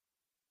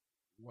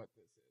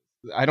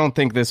is. I don't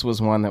think this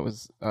was one that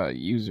was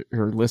user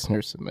or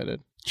listener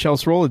submitted.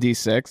 Chels, roll a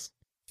d6.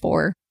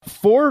 4.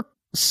 4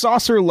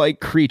 saucer-like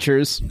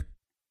creatures.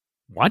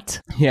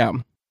 What? Yeah.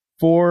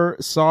 4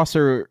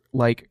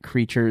 saucer-like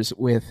creatures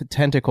with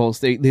tentacles.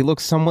 They look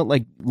somewhat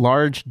like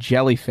large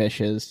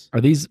jellyfishes. Are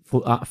these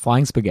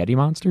flying spaghetti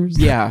monsters?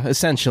 Yeah,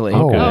 essentially.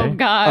 Oh. Oh,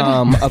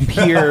 God.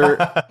 Appear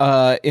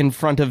in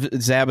front of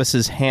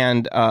Zabas's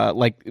hand,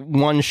 like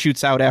one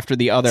shoots out after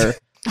the other,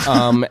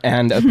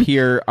 and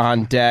appear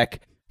on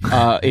deck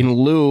in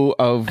lieu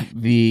of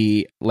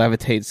the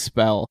levitate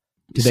spell.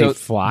 Do they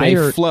fly?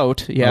 They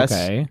float, yes.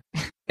 Okay.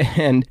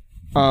 And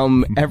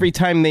every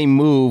time they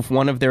move,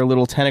 one of their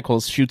little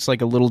tentacles shoots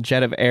like a little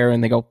jet of air,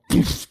 and they go.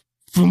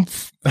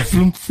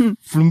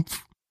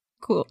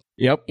 Cool.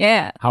 Yep.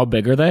 Yeah. How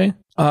big are they?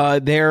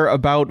 They're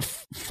about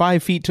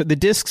 5 feet. The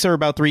discs are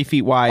about 3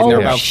 feet wide. Oh, They're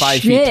about 5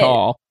 feet shit.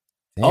 tall.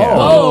 Yeah.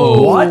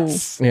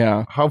 What?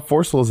 Yeah. How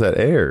forceful is that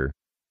air?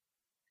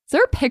 Is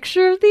there a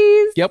picture of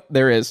these? Yep,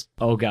 there is.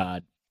 Oh,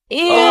 God. Ew.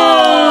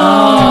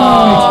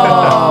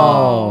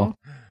 Oh.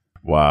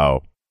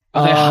 Wow.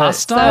 Are they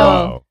hostile?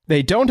 Wow.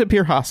 They don't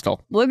appear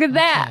hostile. Look at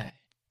that.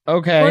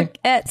 Okay. Look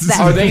at that.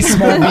 Are they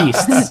small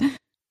beasts?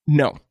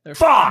 No. They're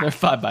 5 by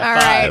 5. All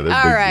right, they're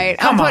all big right.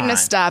 Come I'm putting on. a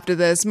stop to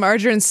this.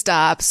 Margarine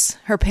stops,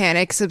 her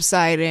panic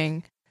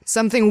subsiding.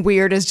 Something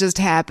weird has just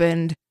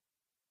happened.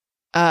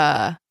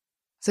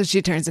 So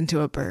she turns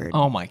into a bird.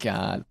 Oh my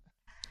god.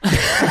 Wait,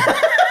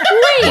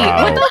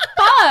 Wow. what the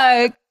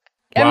fuck?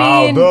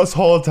 Wow, I mean, this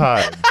whole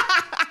time.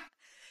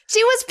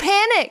 She was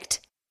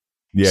panicked.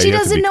 Yeah, She you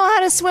have to doesn't be- know how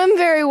to swim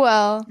very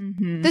well.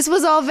 mhm. This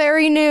was all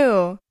very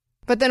new.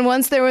 But then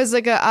once there was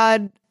like a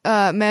odd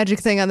magic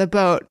thing on the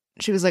boat,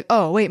 she was like,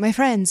 "Oh wait, my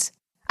friends,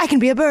 I can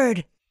be a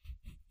bird."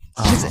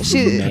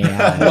 She-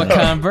 Man. What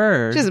kind of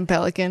bird? She's a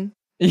pelican.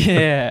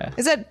 Yeah.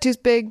 Is that too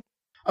big?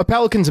 A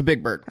pelican's a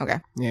big bird. Okay,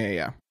 Yeah.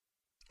 You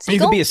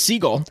Seagull? could be a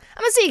seagull.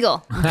 I'm a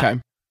seagull. Okay.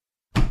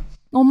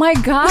 Oh my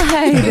god.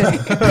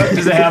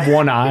 Does it have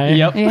one eye?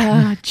 Yep.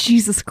 Yeah,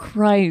 Jesus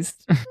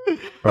Christ.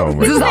 Oh my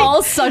This is God.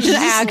 all such an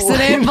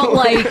accident, but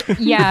like,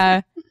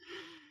 yeah.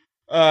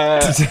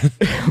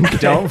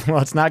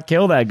 Let's not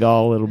kill that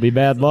gull. It'll be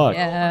bad luck.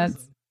 Yeah.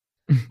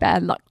 It's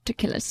bad luck to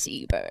kill a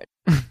seabird.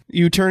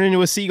 You turn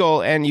into a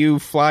seagull and you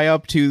fly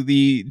up to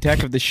the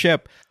deck of the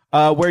ship,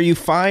 where you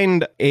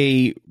find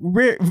a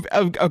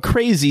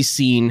crazy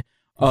scene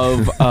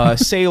of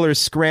sailors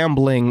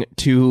scrambling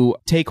to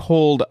take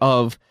hold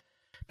of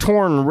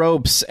torn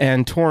ropes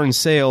and torn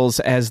sails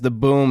as the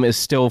boom is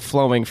still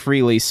flowing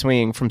freely,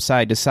 swinging from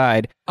side to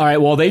side. All right,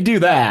 well, they do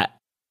that.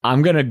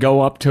 I'm going to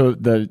go up to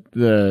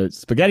the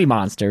spaghetti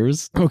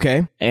monsters.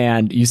 Okay.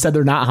 And you said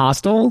they're not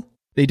hostile?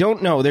 They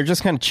don't know. They're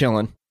just kind of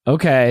chilling.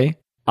 Okay.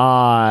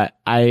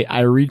 I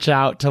reach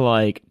out to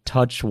like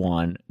touch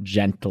one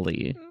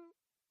gently.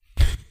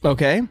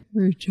 Okay.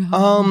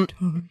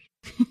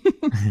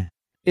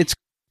 It's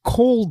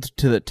cold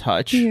to the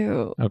touch.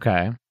 Ew.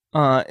 Okay.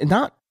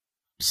 Not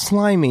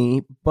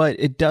slimy, but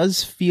it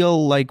does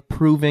feel like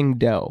proving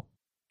dough.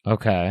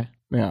 Okay.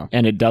 Yeah.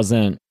 And it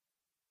doesn't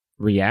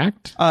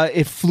react?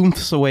 It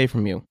floomps away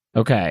from you.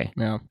 Okay.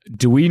 Yeah.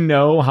 Do we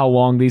know how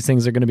long these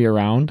things are going to be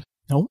around?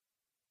 No.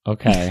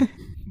 Okay.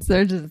 So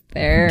they're just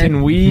there.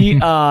 Can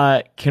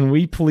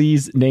we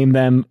please name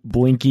them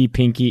Blinky,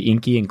 Pinky,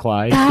 Inky, and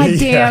Clyde? God damn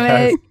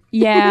Yes. it.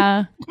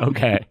 Yeah.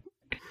 Okay.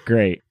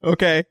 Great.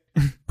 Okay.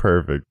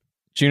 Perfect.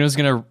 Juno's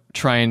going to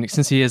try and,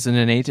 since he has an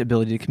innate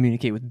ability to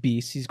communicate with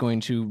beasts, he's going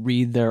to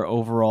read their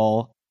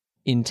overall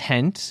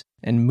intent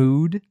and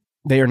mood.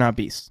 They are not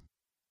beasts.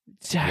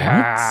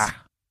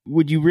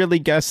 Would you really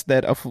guess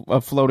that a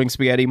floating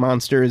spaghetti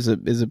monster is a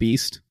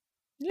beast?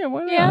 Yeah,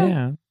 why not? Yeah.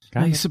 Yeah.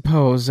 I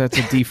suppose that's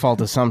a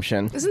default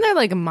assumption. Isn't there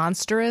like a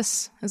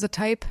monstrous as a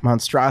type?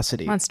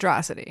 Monstrosity.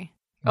 Monstrosity.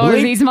 Oh, are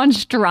Blink- these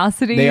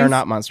monstrosities? They are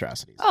not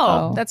monstrosities.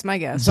 Oh, Oh. that's my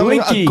guess. Something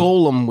a Blinky.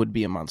 golem would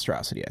be a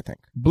monstrosity, I think.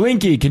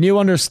 Blinky, can you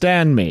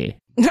understand me?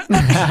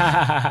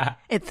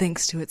 It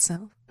thinks to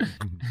itself.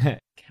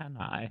 Can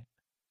I?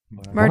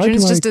 Margarine's I'd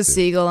just like a to.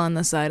 seagull on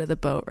the side of the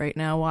boat right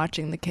now,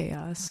 watching the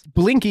chaos.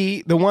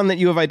 Blinky, the one that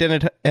you have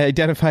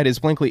identified as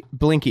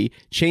Blinky,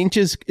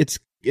 changes its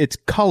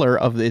color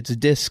of its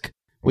disc,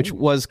 which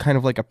was kind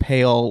of like a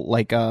pale,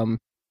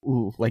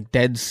 like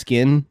dead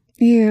skin.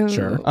 Ew.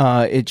 Sure.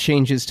 It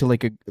changes to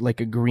like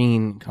a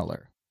green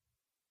color.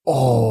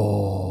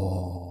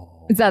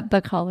 Oh. Is that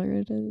the color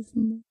it is?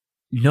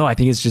 No, I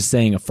think it's just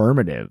saying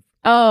affirmative.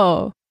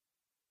 Oh.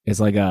 It's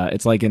like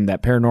in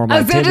that Paranormal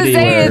I was going to Activity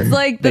say, where it's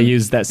like they the-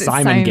 use that the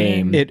Simon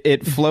game.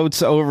 It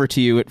floats over to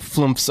you. It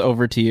flumps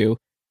over to you,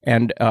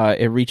 and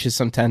it reaches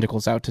some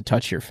tentacles out to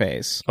touch your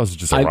face. Oh, it's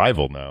just a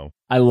rival now.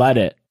 I let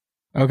it.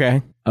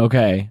 Okay.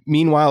 Okay.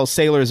 Meanwhile,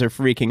 sailors are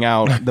freaking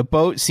out. The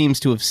boat seems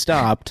to have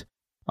stopped.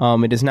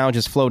 It is now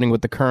just floating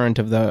with the current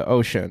of the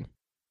ocean.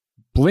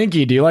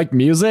 Blinky, do you like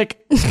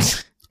music?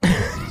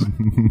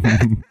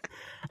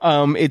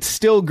 It's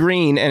still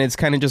green, and it's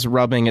kind of just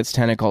rubbing its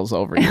tentacles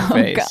over your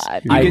face.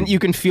 God. You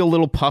can feel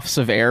little puffs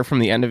of air from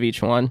the end of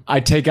each one. I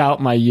take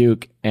out my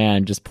uke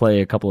and just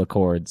play a couple of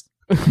chords.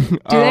 Do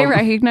they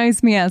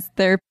recognize me as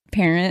their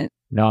parent?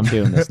 No, I'm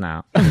doing this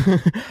now.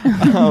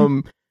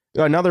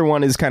 Another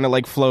one is kind of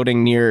like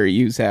floating near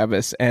you,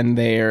 Zavis, and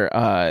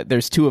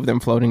there's two of them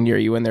floating near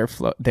you, and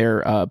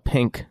they're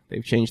pink.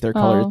 They've changed their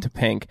color Oh. to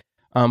pink.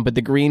 But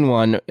the green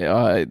one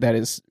that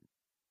is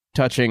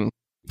touching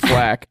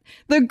Flack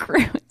The crew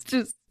is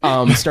just.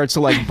 starts to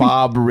like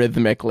bob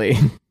rhythmically.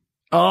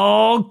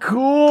 Oh,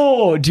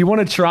 cool. Do you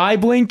want to try,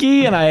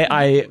 Blinky? And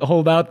I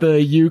hold out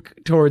the uke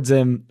towards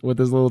him with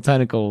his little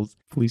tentacles.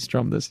 Please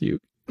strum this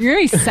uke. You're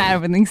gonna be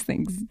sad when these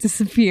things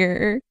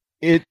disappear.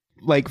 It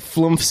like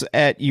flumps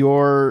at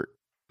your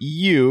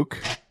uke,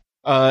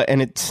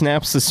 and it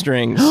snaps the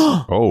strings.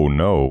 Oh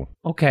no.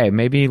 Okay,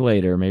 maybe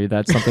later. Maybe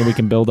that's something we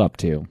can build up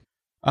to.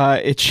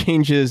 It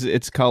changes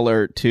its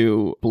color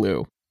to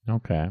blue.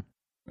 Okay.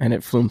 And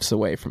it flumps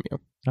away from you.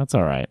 That's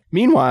all right.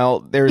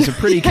 Meanwhile, there's a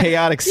pretty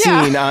chaotic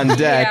scene on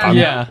deck.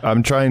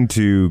 I'm trying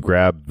to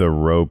grab the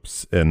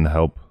ropes and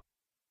help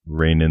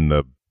rein in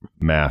the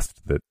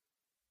mast that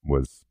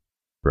was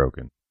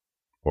broken.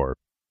 Or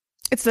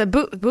It's the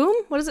boom?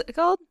 What is it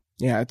called?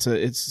 Yeah, it's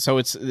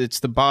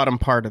the bottom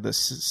part of the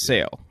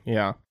sail.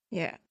 Yeah.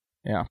 Yeah.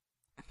 Yeah.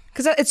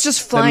 Because it's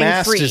just flying free. The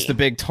mast free. is the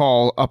big,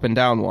 tall, up and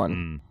down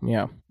one.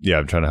 Yeah. Yeah,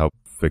 I'm trying to help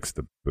fix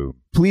the boom.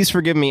 Please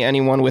forgive me,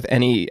 anyone with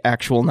any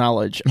actual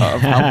knowledge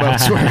of how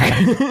boats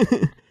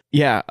work.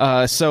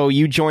 Yeah. So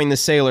you join the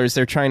sailors.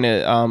 They're trying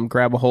to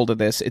grab a hold of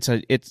this. It's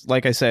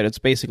like I said, it's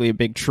basically a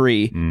big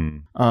tree.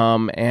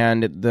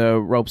 And the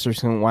ropes are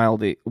swinging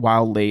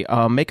wildly.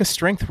 Make a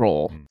strength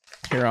roll.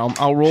 Here,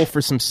 I'll roll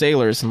for some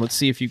sailors and let's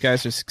see if you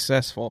guys are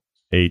successful.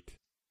 8.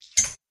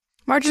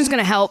 Margarine's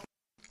gonna help.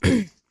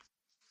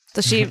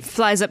 So she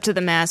flies up to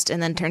the mast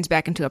and then turns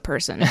back into a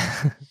person.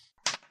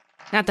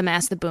 Not the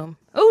mast, the boom.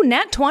 Oh,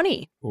 nat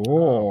 20.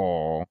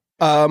 Oh.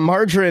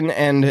 Margarine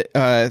and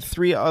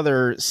 3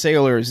 other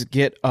sailors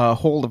get a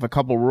hold of a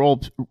couple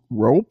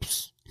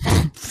ropes?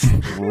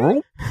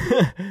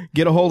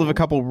 Get a hold of a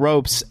couple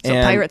ropes So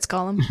and pirates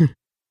call them.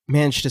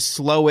 manage to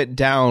slow it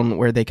down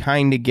where they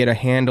kind of get a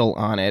handle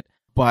on it.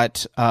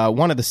 But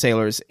one of the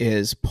sailors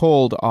is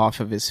pulled off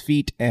of his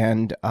feet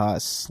and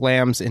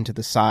slams into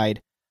the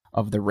side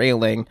of the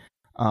railing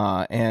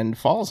and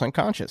falls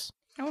unconscious.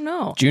 Oh,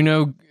 no.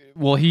 Juno,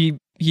 well, he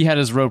had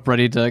his rope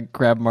ready to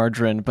grab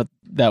Margarine, but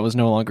that was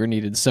no longer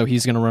needed. So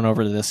he's going to run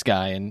over to this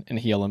guy and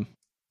heal him.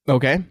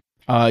 Okay.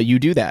 You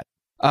do that.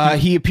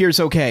 He appears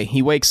okay.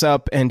 He wakes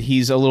up and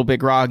he's a little bit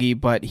groggy,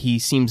 but he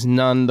seems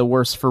none the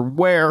worse for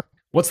wear.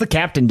 What's the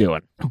captain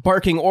doing?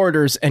 Barking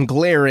orders and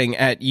glaring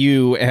at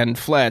you and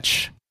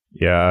Fletch.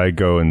 Yeah, I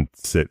go and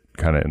sit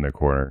kind of in the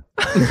corner.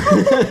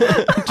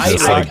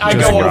 I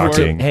go over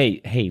to,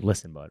 hey,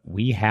 listen, bud.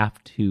 We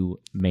have to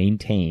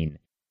maintain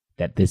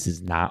that this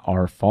is not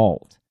our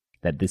fault.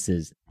 That this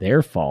is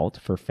their fault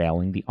for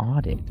failing the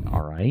audit,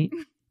 all right?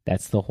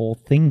 That's the whole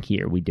thing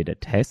here. We did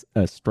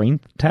a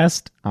strength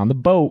test on the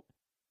boat,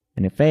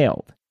 and it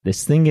failed.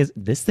 This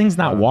thing's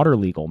not water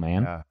legal,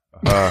 man.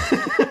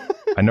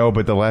 I know,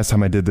 but the last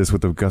time I did this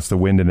with the gust of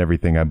wind and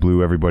everything, I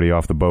blew everybody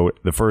off the boat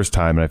the first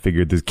time, and I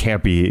figured it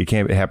can't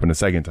happen a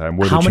second time.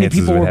 What are How the many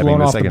chances people of it were happening blown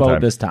the off the second boat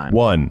time? this time?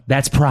 1.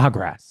 That's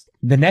progress.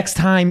 The next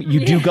time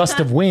you do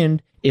gust of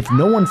wind, if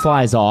no one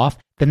flies off,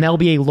 then there'll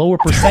be a lower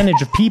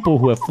percentage of people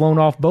who have flown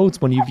off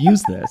boats when you've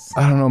used this.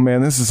 I don't know,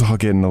 man. This is all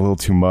getting a little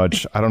too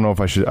much. I don't know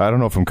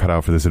if I'm cut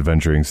out for this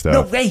adventuring stuff.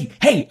 No,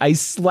 hey, I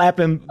slap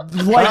him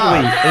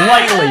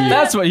lightly.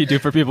 That's what you do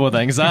for people with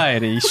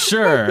anxiety,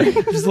 sure.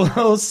 Just a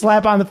little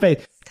slap on the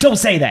face. Don't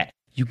say that.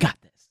 You got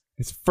this.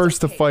 It's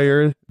first the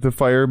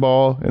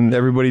fireball, and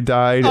everybody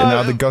died, and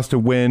now the gust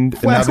of wind,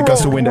 and now the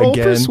gust of wind roll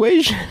again.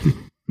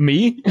 Persuasion.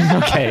 Me?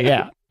 Okay,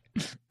 yeah.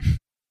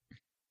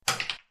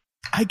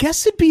 I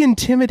guess it'd be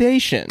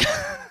intimidation.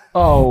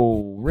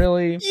 Oh,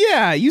 really?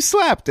 Yeah, you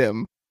slapped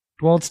him.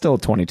 Well, it's still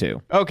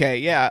 22. Okay,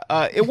 yeah,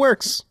 it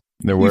works.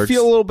 It works. You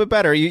feel a little bit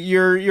better.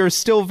 You're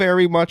still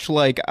very much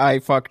like, I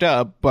fucked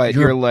up, but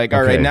you're like,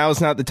 all right,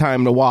 now's not the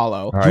time to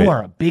wallow. All right. You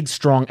are a big,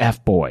 strong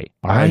F-boy.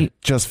 All I right?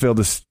 just failed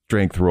a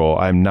strength roll.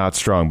 I'm not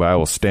strong, but I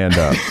will stand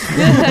up.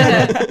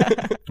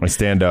 I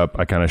stand up.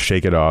 I kind of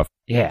shake it off.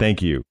 Yeah.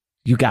 Thank you.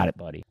 You got it,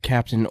 buddy.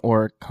 Captain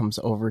Orc comes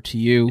over to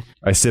you.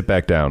 I sit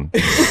back down.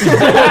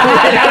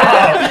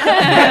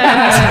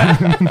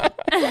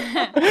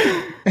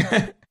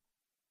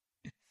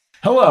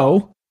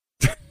 Hello.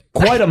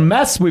 Quite a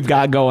mess we've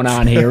got going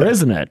on here,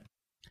 isn't it?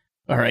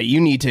 All right,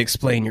 you need to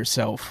explain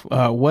yourself.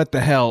 What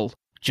the hell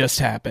just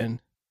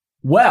happened?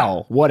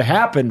 Well, what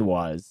happened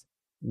was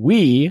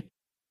we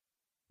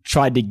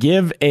tried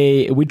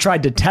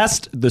to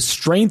test the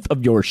strength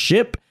of your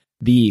ship,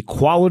 the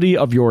quality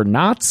of your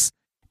knots,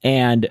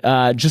 and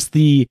just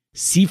the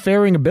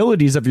seafaring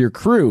abilities of your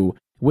crew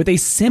with a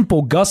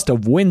simple gust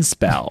of wind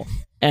spell.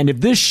 And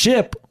if this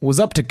ship was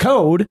up to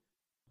code,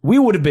 we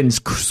would have been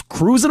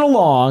cruising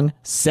along,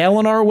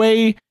 sailing our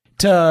way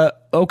to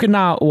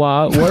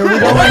Okinawa. Where are we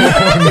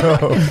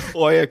going?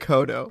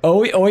 Oyakoto.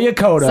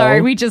 Oyakoto.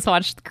 Sorry, we just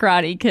watched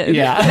Karate Kid.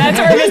 Yeah. That's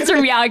where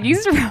Mr.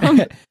 Miyagi's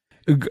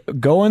from.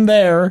 Going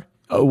there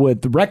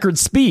with record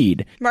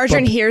speed.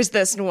 Margarine hears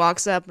this and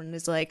walks up and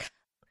is like,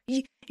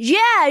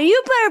 Yeah,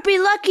 you better be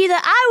lucky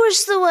that I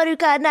was the one who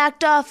got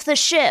knocked off the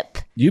ship.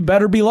 You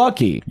better be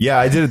lucky. Yeah,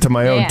 I did it to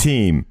my own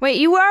team. Wait,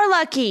 you are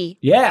lucky.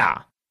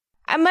 Yeah.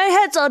 My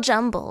head's all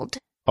jumbled.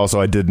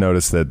 Also, I did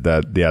notice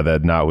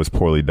that knot was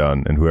poorly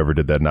done, and whoever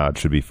did that knot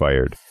should be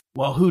fired.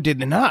 Well, who did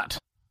the knot?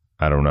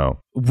 I don't know.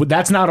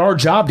 That's not our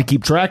job to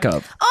keep track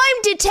of.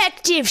 I'm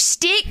detective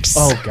sticks.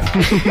 Oh,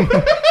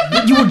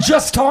 God. You were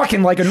just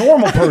talking like a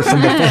normal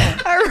person before.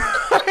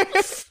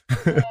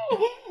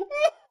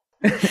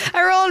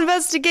 I roll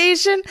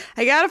investigation.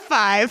 I got a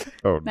 5.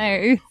 Oh,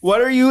 Nice.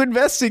 What are you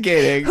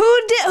investigating? Who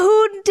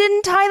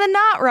didn't tie the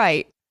knot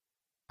right?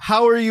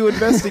 How are you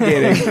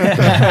investigating?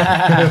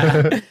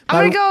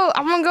 I'm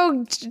gonna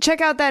go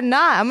check out that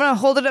knot. I'm gonna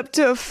hold it up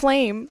to a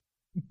flame.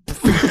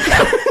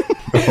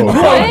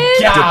 Oh,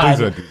 God. Please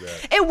don't do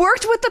that. It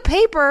worked with the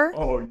paper.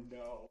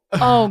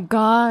 Oh,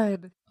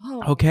 God.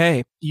 Oh.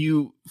 Okay.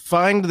 You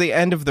find the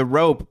end of the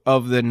rope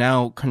of the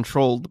now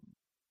controlled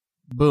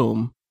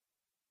boom,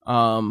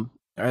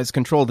 as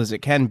controlled as it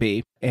can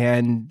be,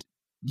 and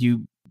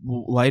you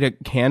light a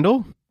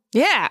candle.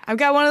 Yeah, I've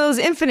got one of those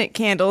infinite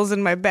candles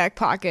in my back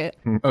pocket.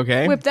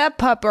 Okay. Whip that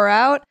pupper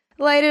out,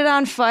 light it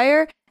on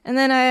fire, and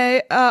then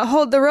I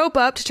hold the rope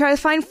up to try to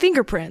find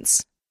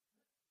fingerprints.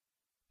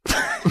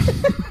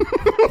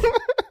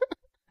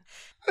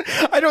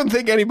 I don't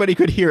think anybody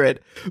could hear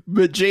it,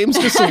 but James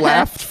just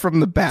laughed from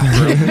the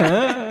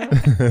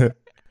bathroom.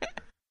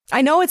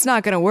 I know it's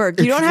not going to work.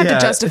 You don't have to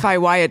justify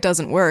why it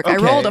doesn't work. Okay. I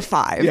rolled a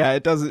 5. Yeah,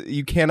 it doesn't.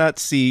 You cannot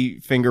see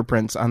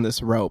fingerprints on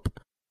this rope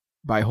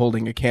by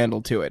holding a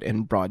candle to it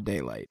in broad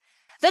daylight.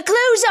 The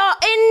clues are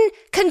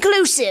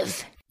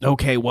inconclusive.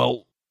 Okay,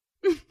 well,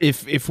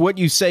 if what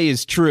you say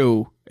is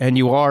true, and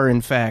you are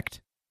in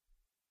fact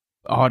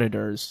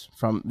auditors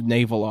from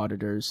naval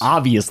auditors,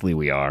 Obviously,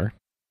 we are.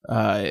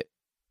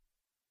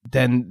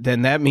 then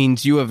that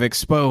means you have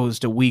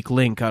exposed a weak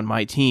link on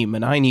my team,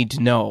 and I need to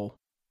know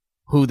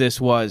who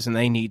this was, and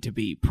they need to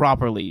be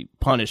properly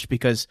punished,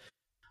 because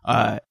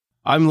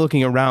I'm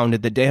looking around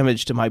at the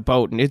damage to my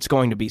boat, and it's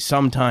going to be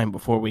some time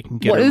before we can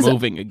get it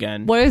moving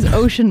again. What is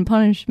ocean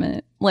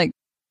punishment? Like,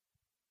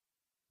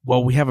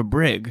 Well, we have a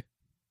brig,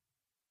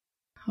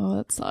 oh,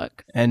 that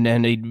sucks. and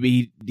then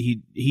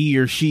he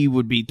or she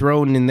would be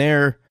thrown in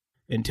there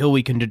until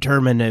we can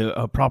determine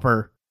a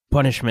proper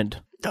punishment.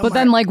 But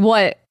then, like,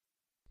 what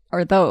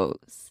are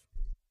those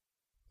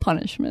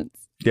punishments?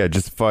 Yeah,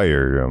 just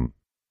fire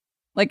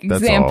Like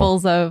That's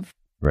examples of.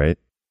 right?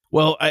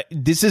 Well,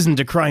 this isn't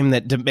a crime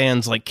that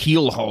demands, like,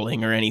 keel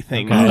hauling or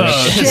anything.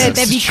 Shit,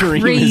 that'd be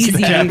crazy.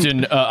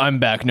 Captain, I'm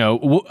back now.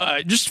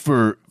 Just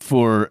for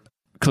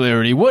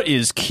clarity, what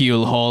is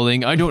keel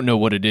hauling? I don't know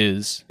what it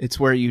is. It's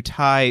where you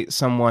tie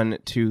someone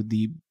to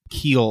the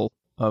keel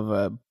of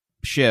a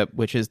ship,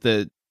 which is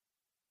the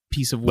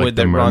piece of wood Like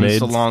the that runs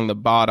mermaids along the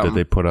bottom. That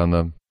they put on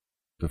the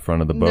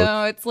front of the boat?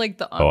 No, it's like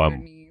the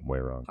underneath I'm way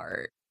wrong.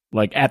 part.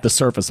 Like at the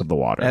surface of the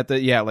water.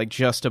 Like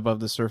just above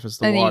the surface of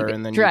the And then water, you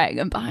and then drag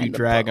them behind you the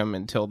drag boat. them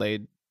until they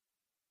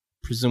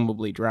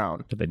presumably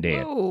drown. To the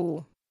dead.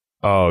 Ooh.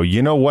 Oh,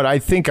 you know what? I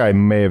think I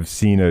may have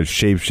seen a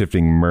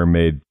shape-shifting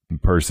mermaid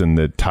person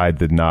that tied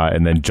the knot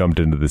and then jumped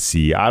into the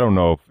sea. I don't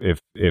know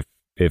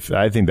if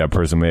I think that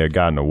person may have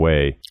gotten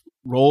away.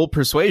 Roll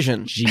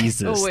persuasion.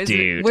 Jesus,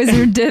 dude.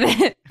 Wizard did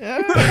it.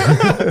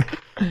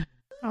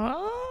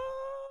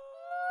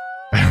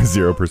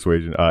 0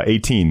 persuasion.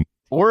 18.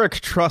 Auric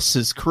trusts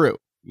his crew.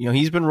 You know,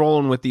 he's been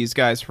rolling with these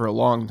guys for a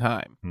long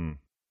time.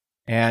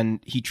 And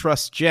he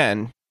trusts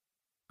Jen,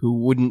 who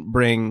wouldn't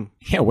bring...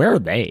 Yeah, where are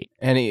they?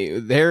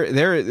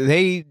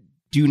 They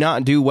do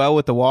not do well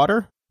with the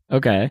water.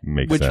 Okay.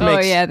 Makes Which sense. Oh,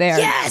 yeah, they are.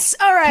 Yes!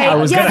 All right. I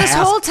was Yeah, gonna this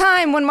ask- whole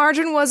time when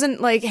Margarine wasn't,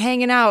 like,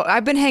 hanging out,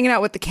 I've been hanging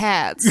out with the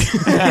cats.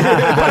 But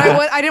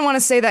I didn't want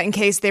to say that in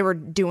case they were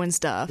doing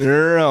stuff.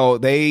 No,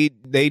 they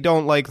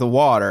don't like the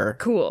water.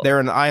 Cool. They're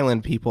an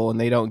island people, and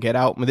they don't get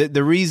out.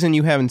 The reason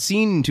you haven't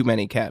seen too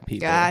many cat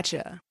people,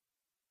 Gotcha.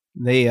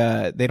 they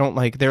don't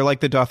like. They're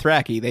like the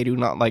Dothraki. They do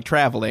not like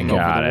traveling over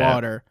Got the it.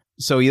 water.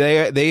 So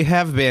they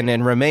have been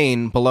and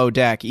remain below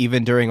deck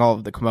even during all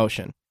of the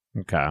commotion.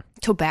 Okay.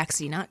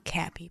 Tobaxi, not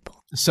cat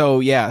people. So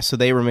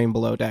they remain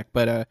below deck.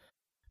 But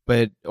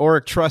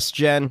Auric trusts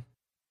Jen,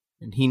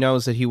 and he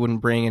knows that he wouldn't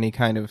bring any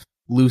kind of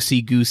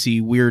loosey-goosey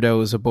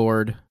weirdos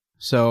aboard.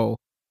 So,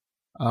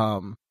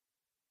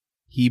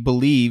 he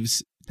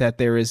believes that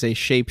there is a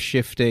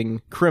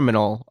shape-shifting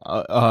criminal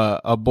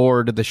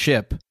aboard the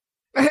ship.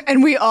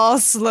 And we all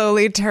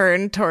slowly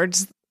turn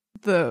towards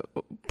the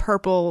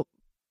purple,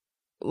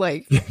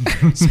 like,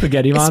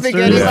 Spaghetti monsters?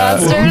 spaghetti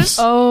monsters.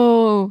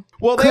 Oh,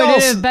 Well, they could all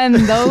it have been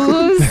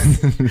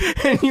those?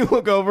 and you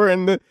look over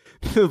and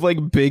the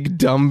like big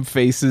dumb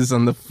faces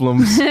on the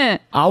flumps.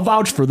 I'll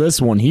vouch for this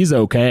one. He's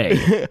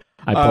okay.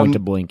 I point to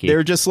Blinky.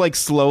 They're just like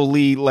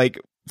slowly like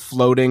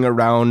floating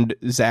around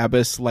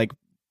Zabas, like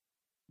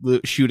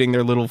shooting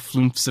their little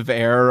flumps of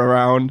air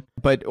around.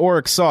 But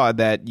Auric saw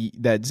that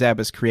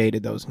Zabas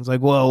created those. He's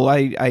like, well,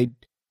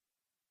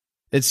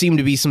 it seemed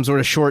to be some sort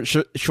of short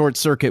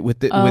circuit with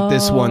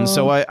this one,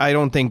 so I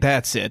don't think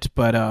that's it.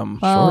 But Well,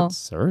 Short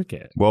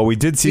circuit. Well, we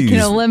did see we can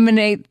these.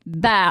 eliminate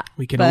that.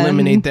 we can then.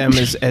 eliminate them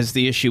as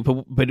the issue.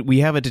 But we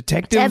have a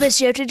detective.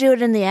 Tabas, you have to do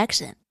it in the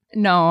accent.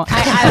 No,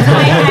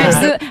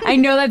 I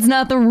know that's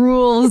not the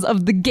rules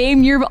of the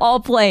game you're all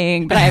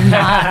playing, but I'm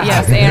not,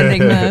 yes, ending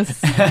this.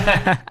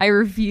 I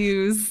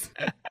refuse.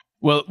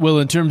 Well,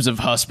 in terms of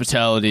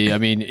hospitality, I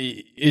mean,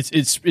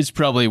 it's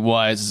probably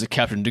wise as a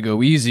captain to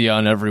go easy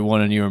on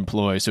everyone in your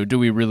employ. So do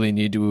we really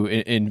need to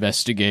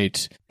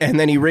investigate? And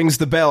then he rings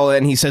the bell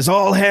and he says,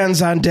 all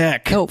hands on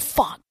deck. Oh,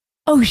 fuck.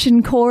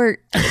 Ocean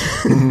Court.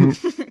 And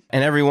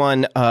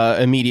everyone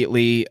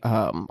immediately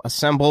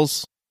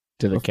assembles.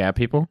 Do the cat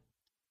people?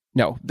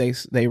 No,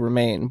 they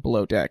remain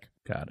below deck.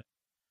 Got it.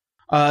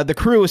 The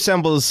crew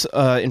assembles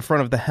in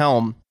front of the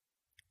helm,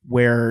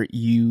 where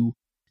you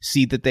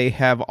see that they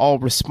have all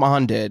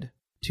responded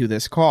to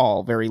this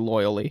call very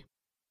loyally.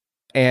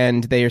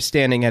 And they are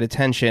standing at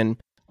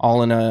attention,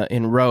 all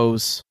in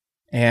rows,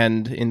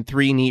 and in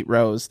 3 neat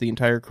rows, the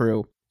entire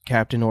crew.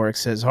 Captain Oryx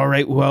says, all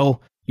right,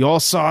 well, you all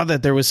saw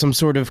that there was some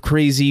sort of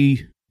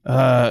crazy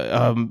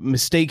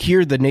mistake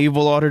here. The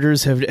naval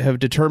auditors have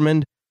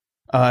determined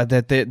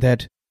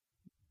that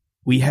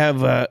we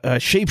have a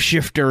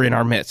shapeshifter in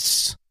our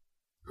midst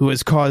who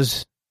has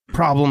caused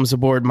problems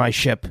aboard my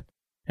ship,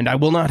 and I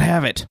will not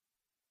have it.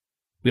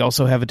 We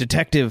also have a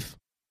detective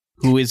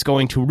who is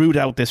going to root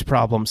out this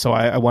problem, so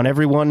I want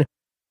everyone...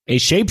 A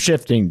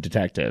shape-shifting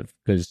detective,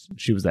 because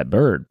she was that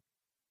bird.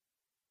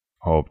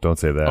 Oh, don't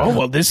say that. Oh,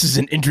 well, this is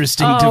an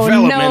interesting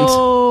development.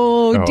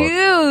 No,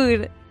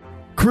 dude.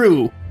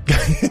 Crew,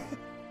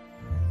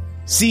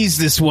 seize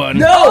this one.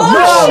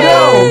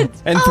 No!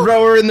 And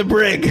throw her in the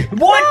brig.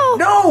 What?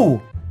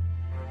 No!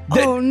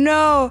 Oh,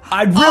 no.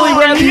 I'd really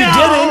rather you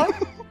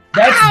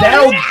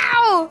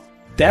didn't.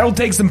 That'll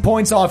take some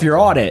points off your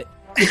audit.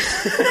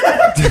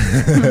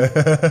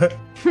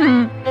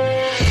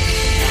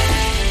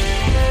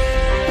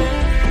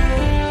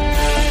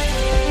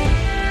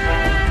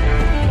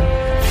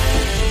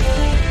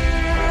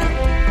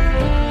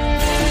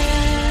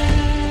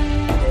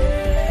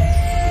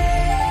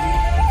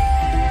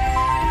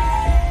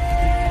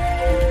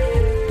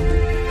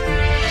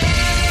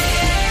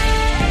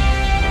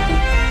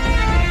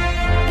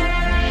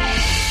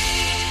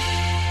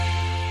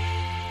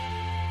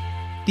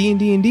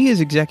 D&D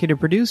is executive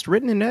produced,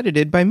 written, and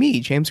edited by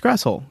me, James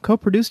Gressel.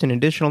 Co-produced and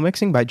additional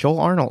mixing by Joel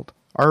Arnold.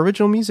 Our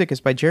original music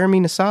is by Jeremy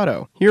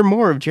Nisato. Hear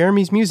more of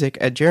Jeremy's music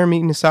at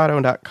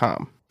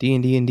jeremynisato.com.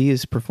 D&D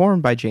is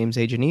performed by James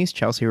A. Janice,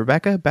 Chelsea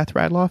Rebecca, Beth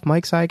Radloff,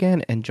 Mike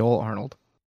Saigan, and Joel Arnold.